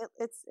kind of,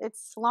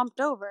 it's slumped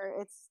over.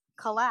 It's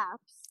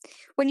collapsed.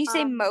 When you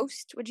say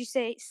most, would you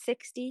say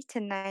 60 to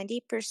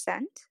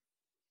 90%?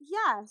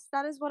 Yes,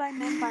 that is what I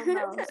meant by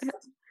most.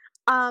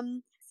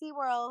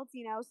 SeaWorld,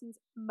 since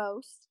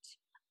most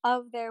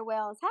of their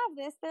whales have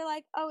this, they're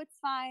like, oh, it's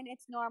fine,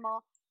 it's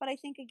normal. But I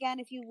think, again,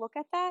 if you look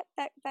at that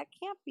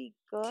can't be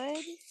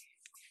good.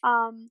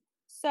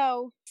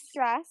 So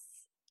stress,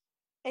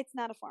 it's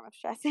not a form of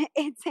stress.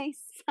 It's a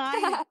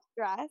sign of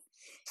stress.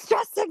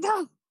 Stress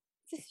signal.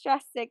 It's a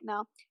stress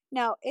signal.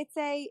 No, it's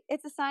a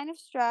sign of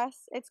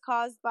stress. It's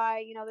caused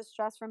by, the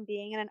stress from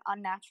being in an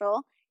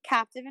unnatural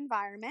captive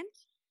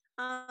environment.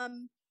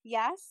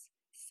 Yes,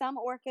 some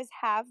orcas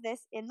have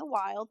this in the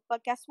wild,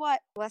 but guess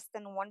what? Less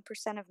than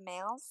 1% of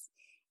males,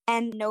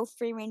 and no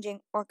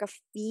free-ranging orca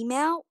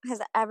female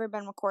has ever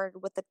been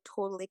recorded with a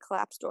totally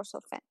collapsed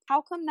dorsal fin.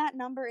 How come that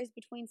number is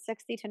between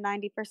 60 to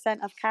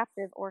 90% of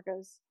captive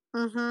orcas?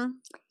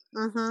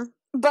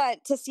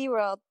 But to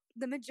SeaWorld,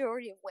 the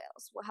majority of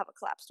whales will have a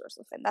collapsed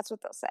dorsal fin. That's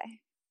what they'll say.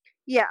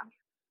 Yeah.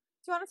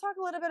 Do you want to talk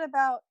a little bit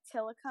about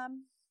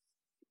Tilikum?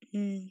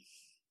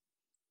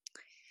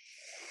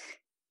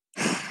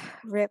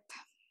 Rip.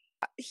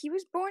 He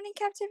was born in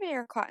captivity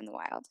or caught in the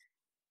wild?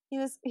 He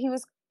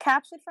was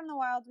captured from the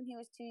wild when he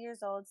was 2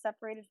 years old,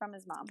 separated from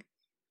his mom.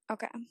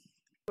 Okay.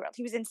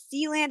 He was in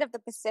Sealand of the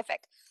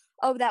Pacific.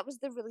 Oh, that was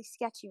the really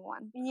sketchy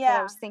one that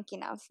I was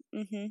thinking of.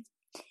 In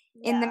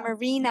the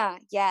marina,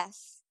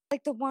 yes.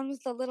 Like the one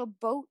with the little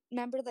boat.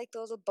 Remember, like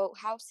those little boat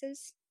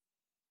houses?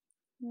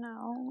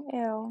 No,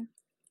 ew.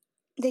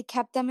 They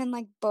kept them in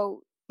like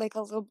boat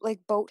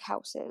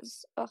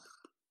houses. Ugh.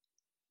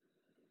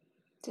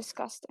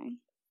 Disgusting.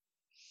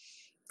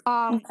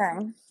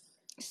 Okay.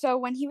 So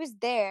when he was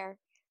there,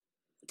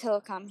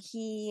 Tilikum,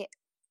 he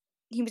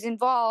was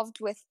involved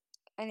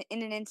in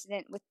an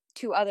incident with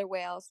 2 other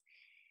whales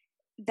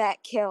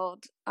that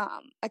killed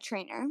a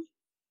trainer.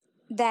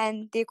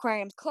 Then the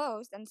aquarium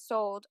closed and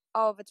sold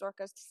all of its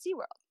orcas to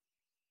SeaWorld.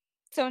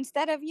 So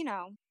instead of,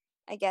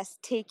 I guess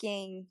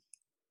taking,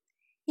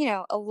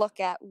 a look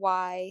at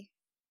why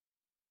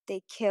they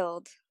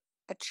killed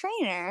a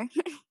trainer,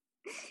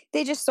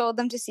 they just sold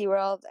them to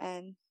SeaWorld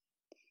and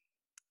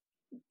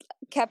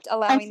kept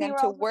allowing them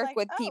to work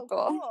with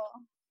people. Cool.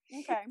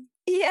 Okay.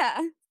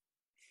 Yeah.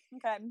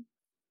 Okay.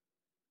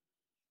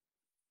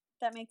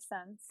 That makes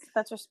sense.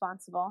 That's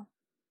responsible.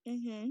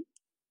 And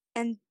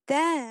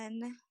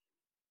then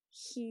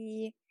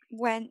he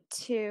went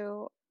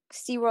to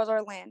SeaWorld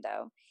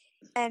Orlando,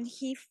 and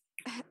he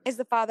is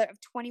the father of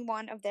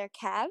 21 of their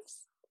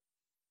calves.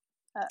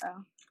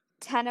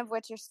 10 of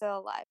which are still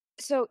alive.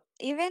 So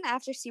even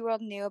after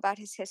SeaWorld knew about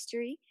his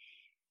history,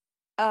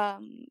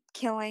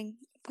 killing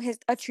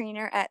a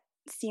trainer at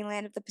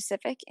Sealand of the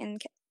Pacific in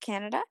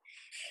Canada,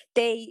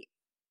 they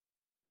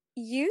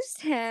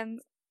used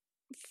him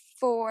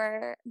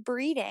for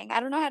breeding. I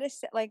don't know how to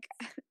say, like,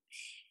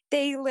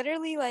 they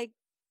literally, like,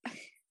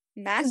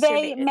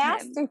 masturbated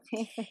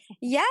him.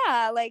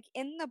 Yeah, like,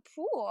 in the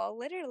pool,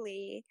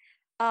 literally.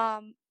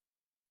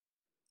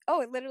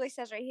 It literally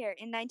says right here,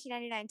 in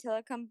 1999,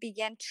 Tilikum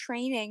began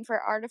training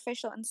for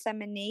artificial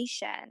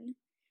insemination.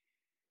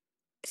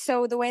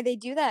 So the way they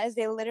do that is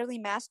they literally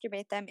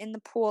masturbate them in the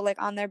pool,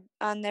 like on their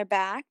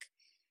back,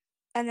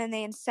 and then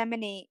they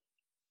inseminate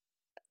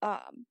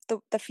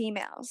the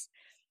females.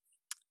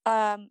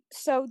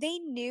 So they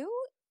knew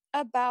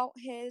about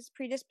his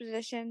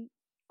predisposition,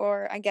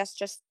 or I guess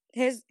just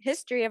his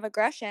history of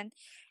aggression,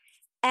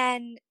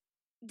 and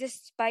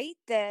despite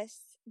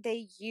this,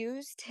 they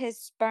used his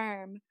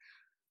sperm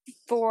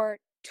for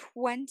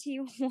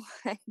 21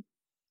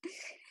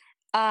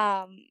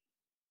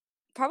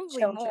 probably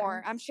Children.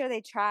 more. I'm sure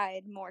they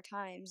tried more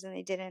times and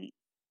they didn't.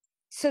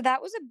 So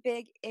that was a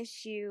big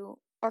issue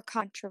or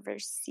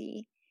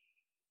controversy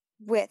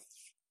with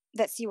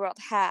that SeaWorld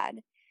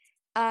had.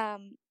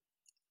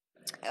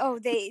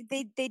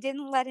 They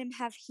didn't let him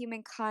have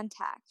human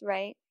contact,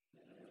 right?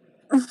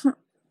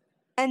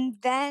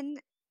 And then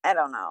I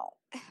don't know.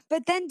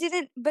 But then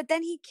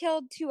he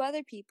killed 2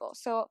 other people.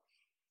 So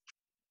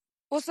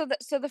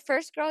the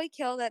first girl he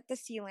killed at the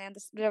Sealand,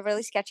 the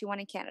really sketchy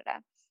one in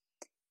Canada.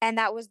 And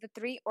that was the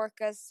 3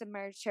 orcas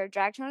submerged her,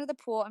 dragged her into the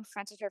pool, and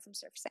prevented her from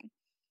surfacing.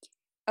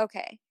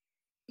 Okay.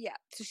 Yeah.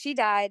 So she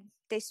died.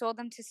 They sold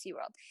them to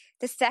SeaWorld.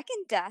 The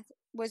second death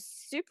was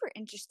super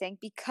interesting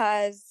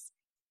because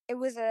it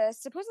was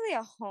supposedly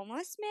a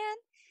homeless man.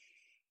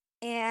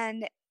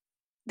 And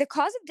the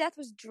cause of death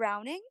was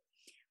drowning.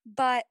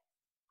 But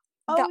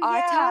the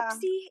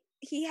autopsy,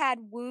 he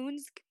had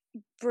wounds,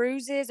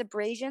 bruises,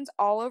 abrasions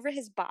all over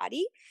his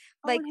body.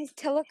 Like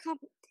telecom.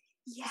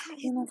 Yeah.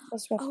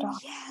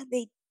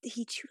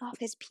 He chewed off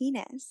his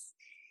penis.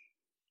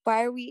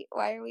 Why are we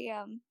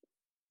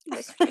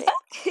whispering?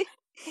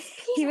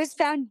 He was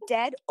found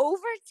dead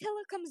over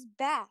Tillicum's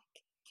back.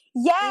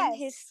 Yes. In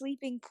his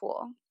sleeping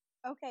pool.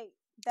 Okay,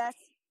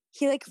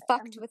 he like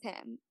fucked with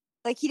him.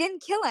 Like he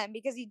didn't kill him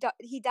because he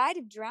died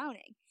of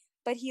drowning,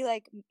 but he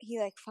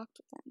fucked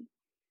with him.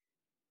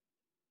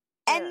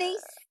 And they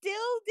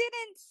still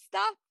didn't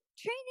stop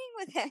training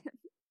with him.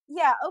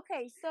 Yeah,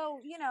 okay. So,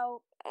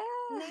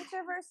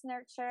 nature versus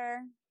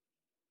nurture.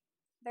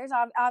 There's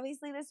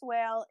obviously this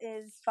whale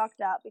is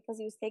fucked up because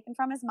he was taken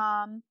from his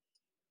mom,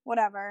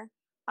 whatever.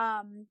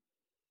 And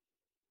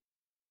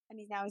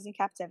he's in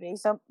captivity.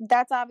 So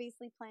that's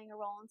obviously playing a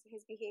role into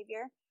his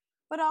behavior.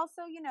 But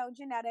also,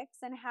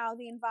 genetics and how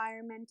the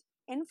environment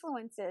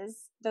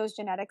influences those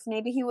genetics.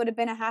 Maybe he would have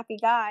been a happy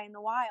guy in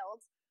the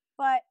wild,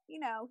 but,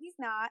 he's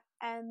not.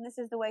 And this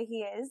is the way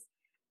he is.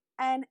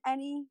 And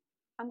I'm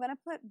going to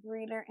put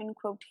breeder in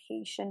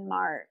quotation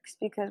marks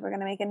because we're going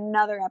to make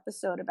another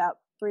episode about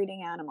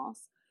breeding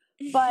animals.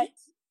 But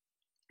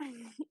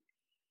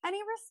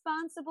any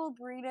responsible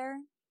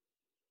breeder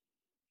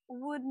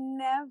would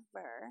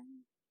never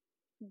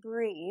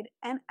breed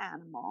an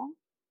animal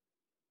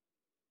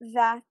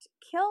that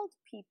killed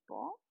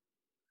people,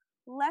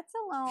 let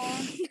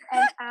alone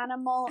an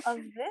animal of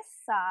this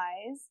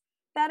size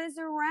that is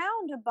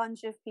around a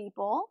bunch of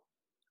people.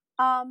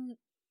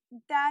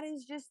 That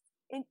is just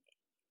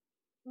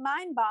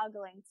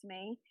mind-boggling to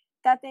me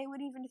that they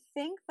would even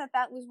think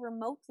that was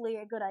remotely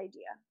a good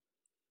idea.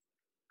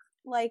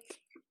 Like,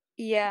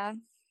 yeah.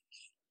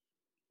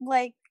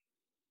 Like,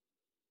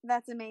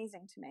 that's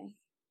amazing to me.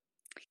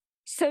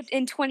 So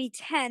in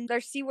 2010, their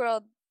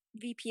SeaWorld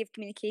VP of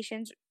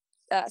Communications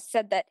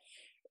said that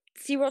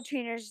SeaWorld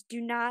trainers do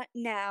not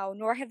now,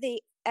 nor have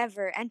they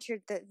ever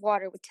entered the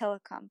water with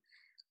Telecom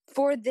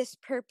for this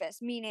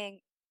purpose,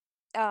 meaning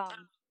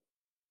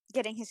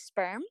getting his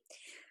sperm.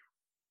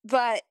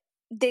 But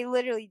they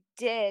literally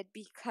did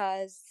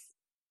because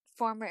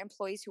former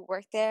employees who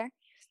worked there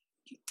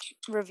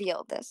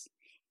revealed this.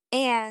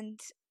 And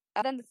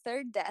then the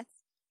third death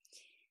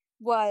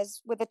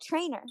was with a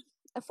trainer,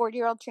 a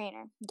 40-year-old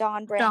trainer,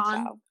 Dawn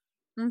Branchow.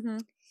 Mm-hmm.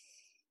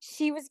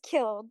 She was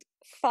killed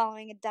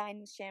following a Dine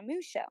with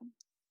Shamu show.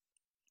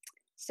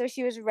 So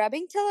she was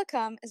rubbing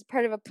Telecom as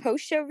part of a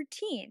post-show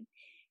routine.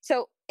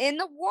 So in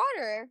the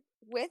water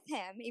with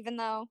him, even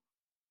though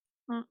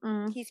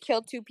he's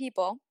killed 2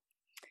 people.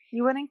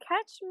 You wouldn't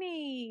catch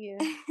me.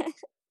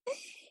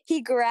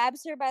 He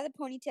grabs her by the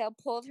ponytail,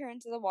 pulled her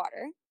into the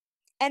water,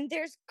 and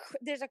there's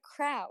a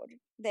crowd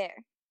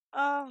there.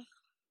 By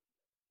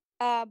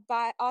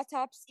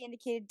autopsy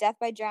indicated death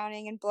by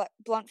drowning and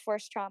blunt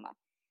force trauma.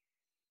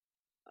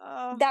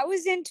 That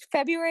was in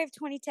February of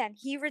 2010.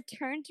 He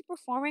returned to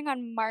performing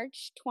on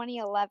March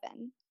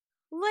 2011.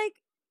 Like,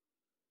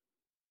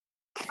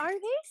 are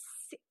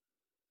they?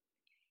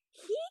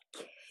 He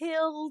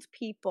killed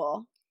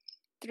people.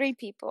 3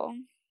 people.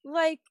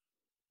 Like,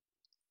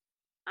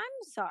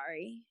 I'm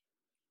sorry.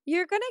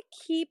 You're gonna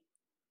keep.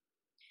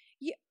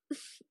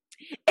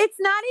 It's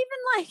not even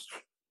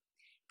like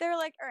they're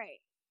like, all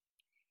right,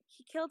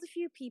 he killed a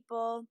few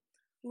people.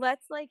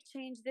 Let's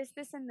change this,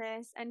 and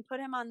this, and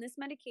put him on this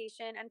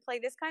medication and play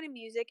this kind of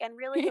music and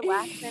really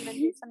relax him and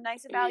do some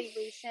nice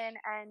evaluation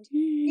and,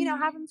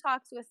 have him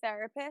talk to a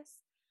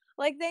therapist.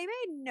 Like, they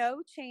made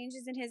no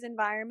changes in his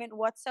environment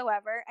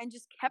whatsoever and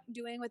just kept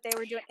doing what they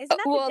were doing. Isn't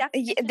that the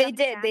definition of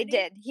insanity? They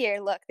did. Here,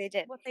 look, they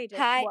did. What they did?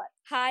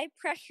 High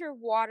pressure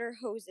water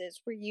hoses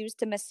were used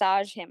to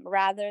massage him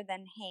rather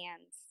than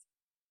hands.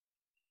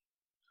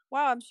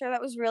 Wow, I'm sure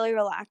that was really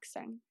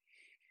relaxing.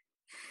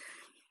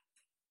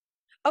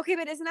 Okay,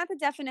 but isn't that the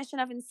definition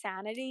of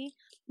insanity?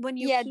 When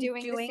you keep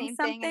doing the same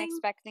something thing and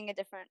expecting a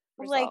different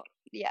result. like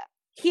Yeah.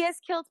 he has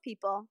killed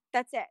people.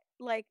 That's it.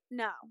 Like,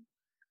 no.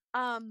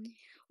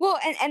 Well,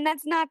 and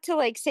that's not to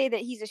like say that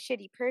he's a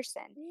shitty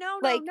person. No.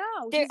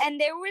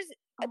 There was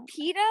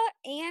PETA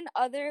and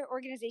other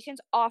organizations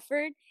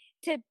offered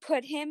to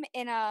put him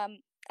in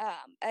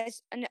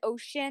as an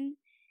ocean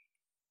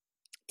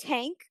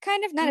tank,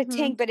 kind of, not a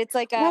tank, but it's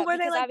like where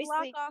they like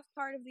obviously block off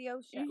part of the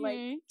ocean.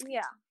 Like,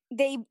 yeah.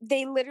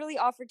 They literally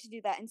offered to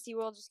do that, and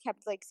SeaWorld just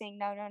kept like saying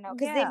no,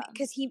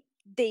 because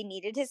they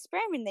needed his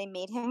sperm and they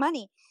made him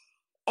money.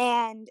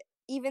 And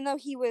even though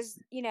he was,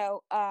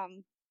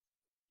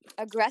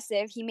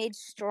 aggressive, he made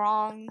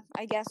strong,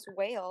 I guess,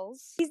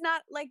 whales. He's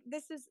not like,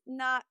 this is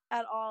not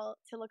at all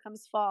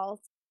Tillicum's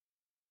fault.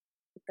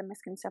 The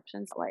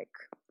misconceptions, like,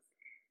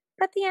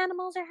 but the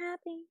animals are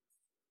happy.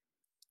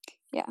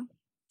 Yeah.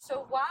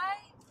 So why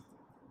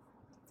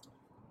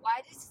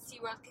does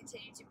SeaWorld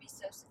continue to be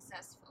so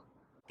successful?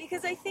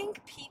 Because I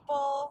think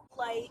people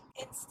like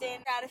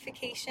instant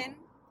gratification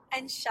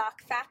and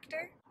shock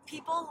factor.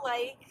 People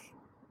like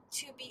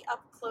to be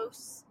up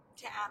close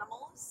to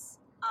animals.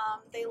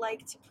 They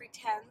like to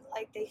pretend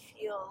like they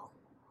feel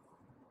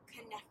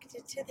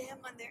connected to them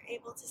when they're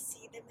able to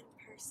see them in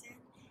person.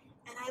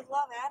 And I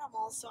love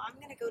animals, so I'm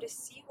going to go to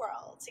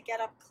SeaWorld to get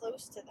up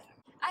close to them.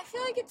 I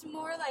feel like it's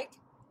more like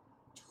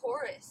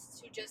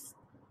tourists who just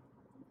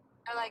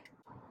are like,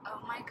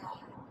 oh my god,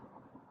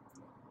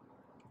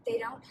 they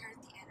don't hurt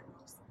the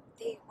animals.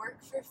 They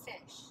work for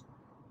fish.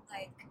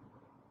 Like,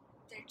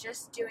 they're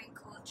just doing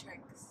cool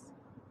tricks.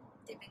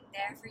 They've been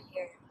there for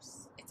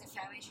years. It's a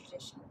family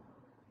tradition.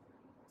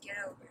 Get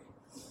over it.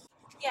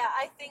 Yeah,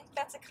 I think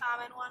that's a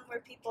common one where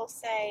people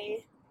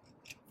say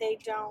they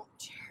don't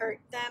hurt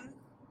them.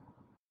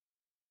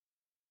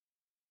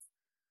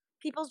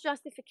 People's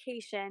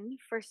justification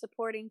for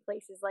supporting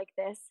places like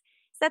this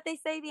is that they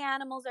say the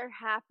animals are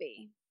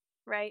happy,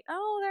 right?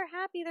 Oh, they're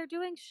happy. They're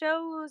doing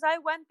shows. I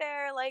went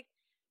there. Like,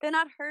 they're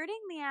not hurting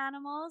the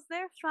animals.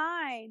 They're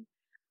fine.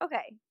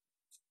 Okay.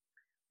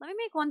 Let me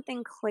make one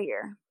thing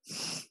clear,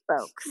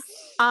 folks.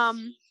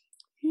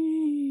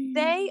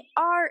 They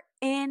are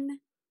in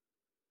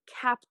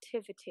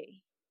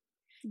captivity.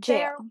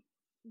 Jail.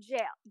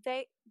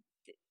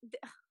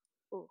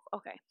 Oh,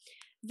 okay.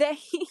 They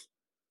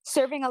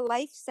serving a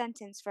life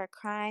sentence for a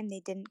crime they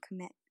didn't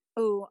commit.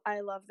 Oh,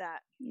 I love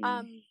that.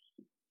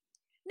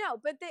 No,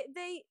 but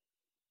they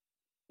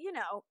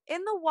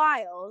in the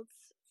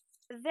wilds,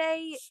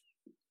 they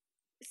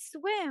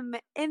swim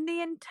in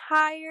the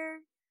entire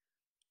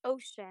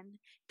ocean.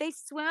 They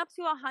swim up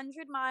to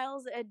 100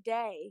 miles a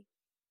day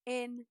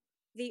in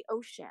the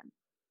ocean.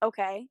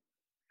 Okay?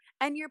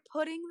 And you're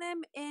putting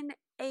them in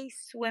a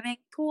swimming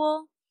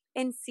pool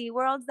in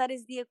SeaWorld that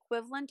is the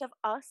equivalent of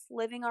us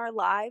living our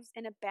lives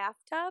in a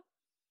bathtub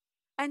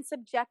and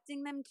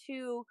subjecting them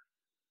to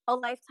a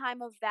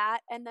lifetime of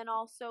that, and then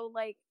also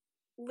like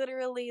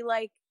literally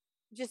like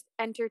just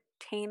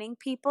entertaining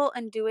people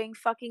and doing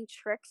fucking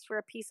tricks for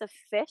a piece of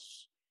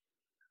fish.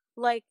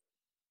 Like,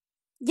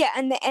 yeah,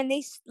 and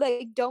they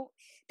like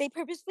they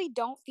purposely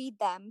don't feed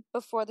them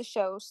before the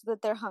show so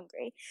that they're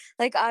hungry.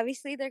 Like,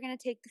 obviously they're gonna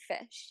take the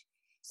fish,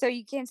 so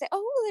you can't say,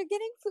 oh, they're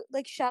getting food.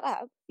 Like, shut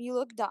up, you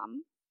look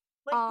dumb.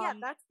 Like, yeah,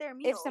 that's their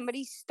meal. If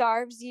somebody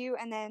starves you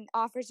and then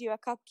offers you a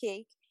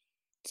cupcake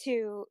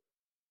to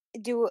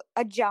do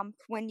a jump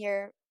when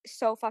you're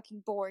so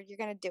fucking bored, you're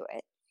gonna do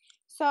it.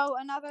 So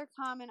another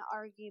common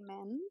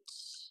argument,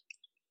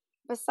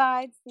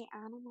 besides the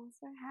animals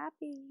are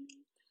happy,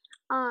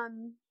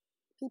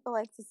 people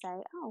like to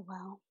say, oh,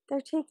 well,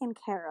 they're taken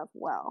care of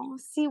well.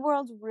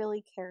 SeaWorld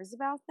really cares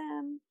about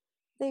them.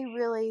 They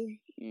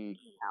really,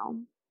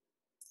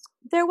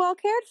 they're well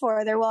cared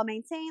for. They're well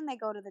maintained. They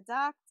go to the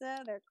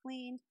doctor. They're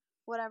cleaned,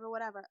 whatever.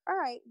 All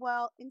right,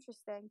 well,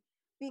 interesting.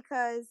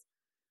 Because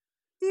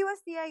the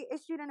USDA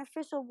issued an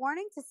official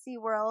warning to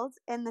SeaWorld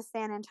in the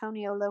San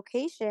Antonio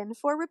location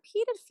for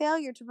repeated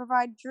failure to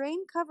provide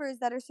drain covers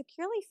that are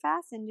securely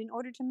fastened in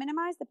order to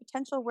minimize the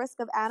potential risk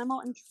of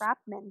animal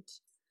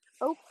entrapment.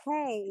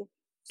 Okay,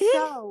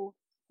 so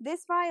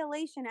this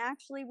violation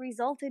actually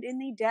resulted in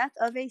the death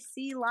of a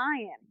sea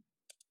lion.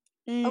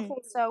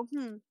 Okay, so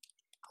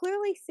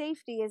clearly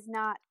safety is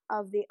not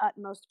of the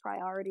utmost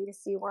priority to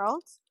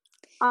SeaWorld.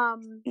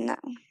 No.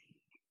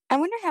 I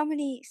wonder how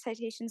many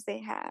citations they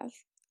have.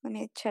 Let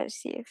me try to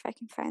see if I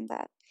can find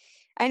that.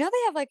 I know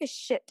they have like a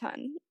shit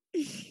ton.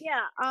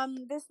 Yeah.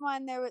 This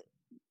one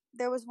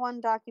there was one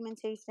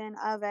documentation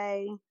of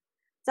a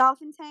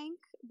dolphin tank.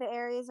 The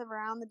areas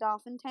around the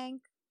dolphin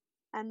tank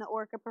and the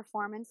orca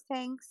performance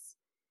tanks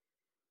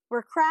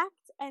were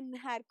cracked and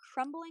had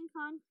crumbling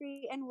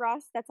concrete and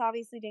rust. That's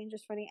obviously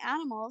dangerous for the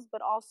animals,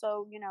 but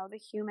also, the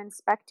human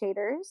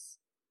spectators.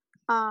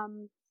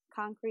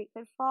 Concrete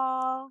could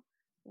fall,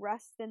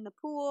 rust in the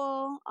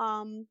pool.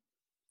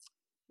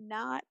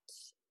 Not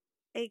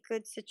a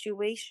good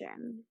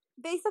situation.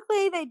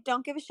 Basically, they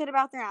don't give a shit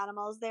about their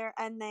animals there,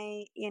 and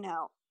they,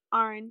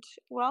 aren't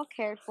well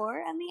cared for,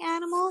 and the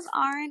animals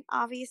aren't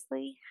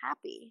obviously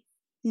happy.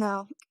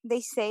 No.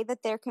 They say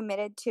that they're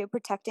committed to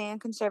protecting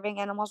and conserving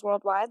animals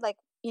worldwide, like,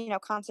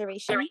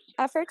 conservation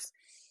efforts.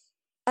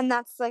 And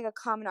that's, like, a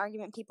common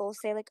argument. People will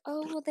say, like,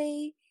 oh, well,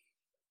 they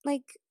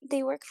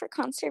work for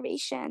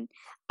conservation.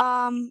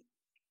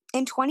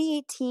 In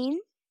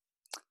 2018,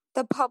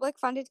 the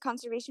public-funded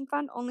conservation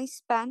fund only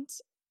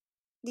spent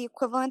the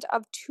equivalent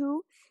of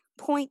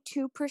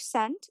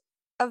 2.2%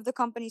 of the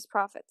company's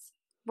profits.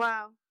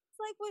 Wow. It's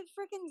like what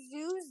freaking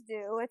zoos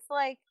do. It's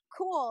like,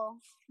 cool,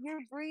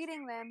 you're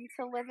breeding them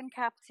to live in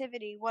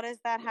captivity. What does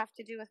that have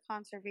to do with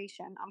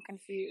conservation? I'm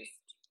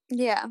confused.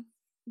 Yeah.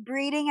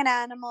 Breeding an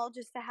animal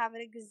just to have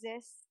it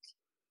exist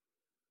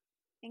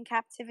in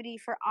captivity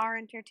for our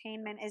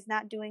entertainment is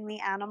not doing the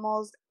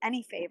animals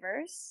any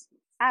favors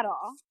at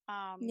all.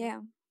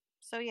 Yeah.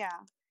 So,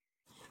 yeah.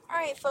 All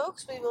right,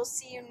 folks, we will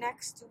see you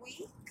next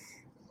week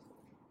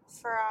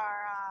for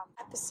our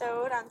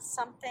episode on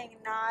something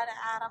not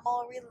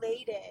animal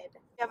related. If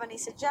you have any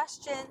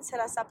suggestions, hit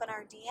us up in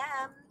our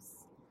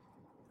DMs.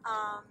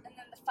 And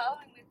then the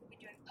following week we'll be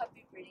doing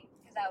puppy breeding,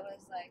 because that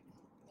was like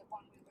the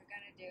one we were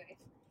gonna do if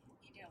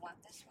you didn't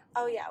want this one.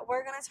 Oh yeah,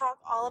 we're gonna talk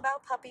all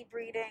about puppy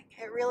breeding.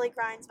 It really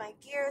grinds my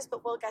gears,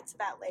 but we'll get to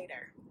that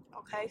later.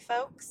 Okay,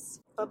 folks?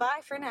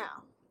 Bye-bye for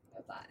now.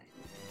 Bye-bye.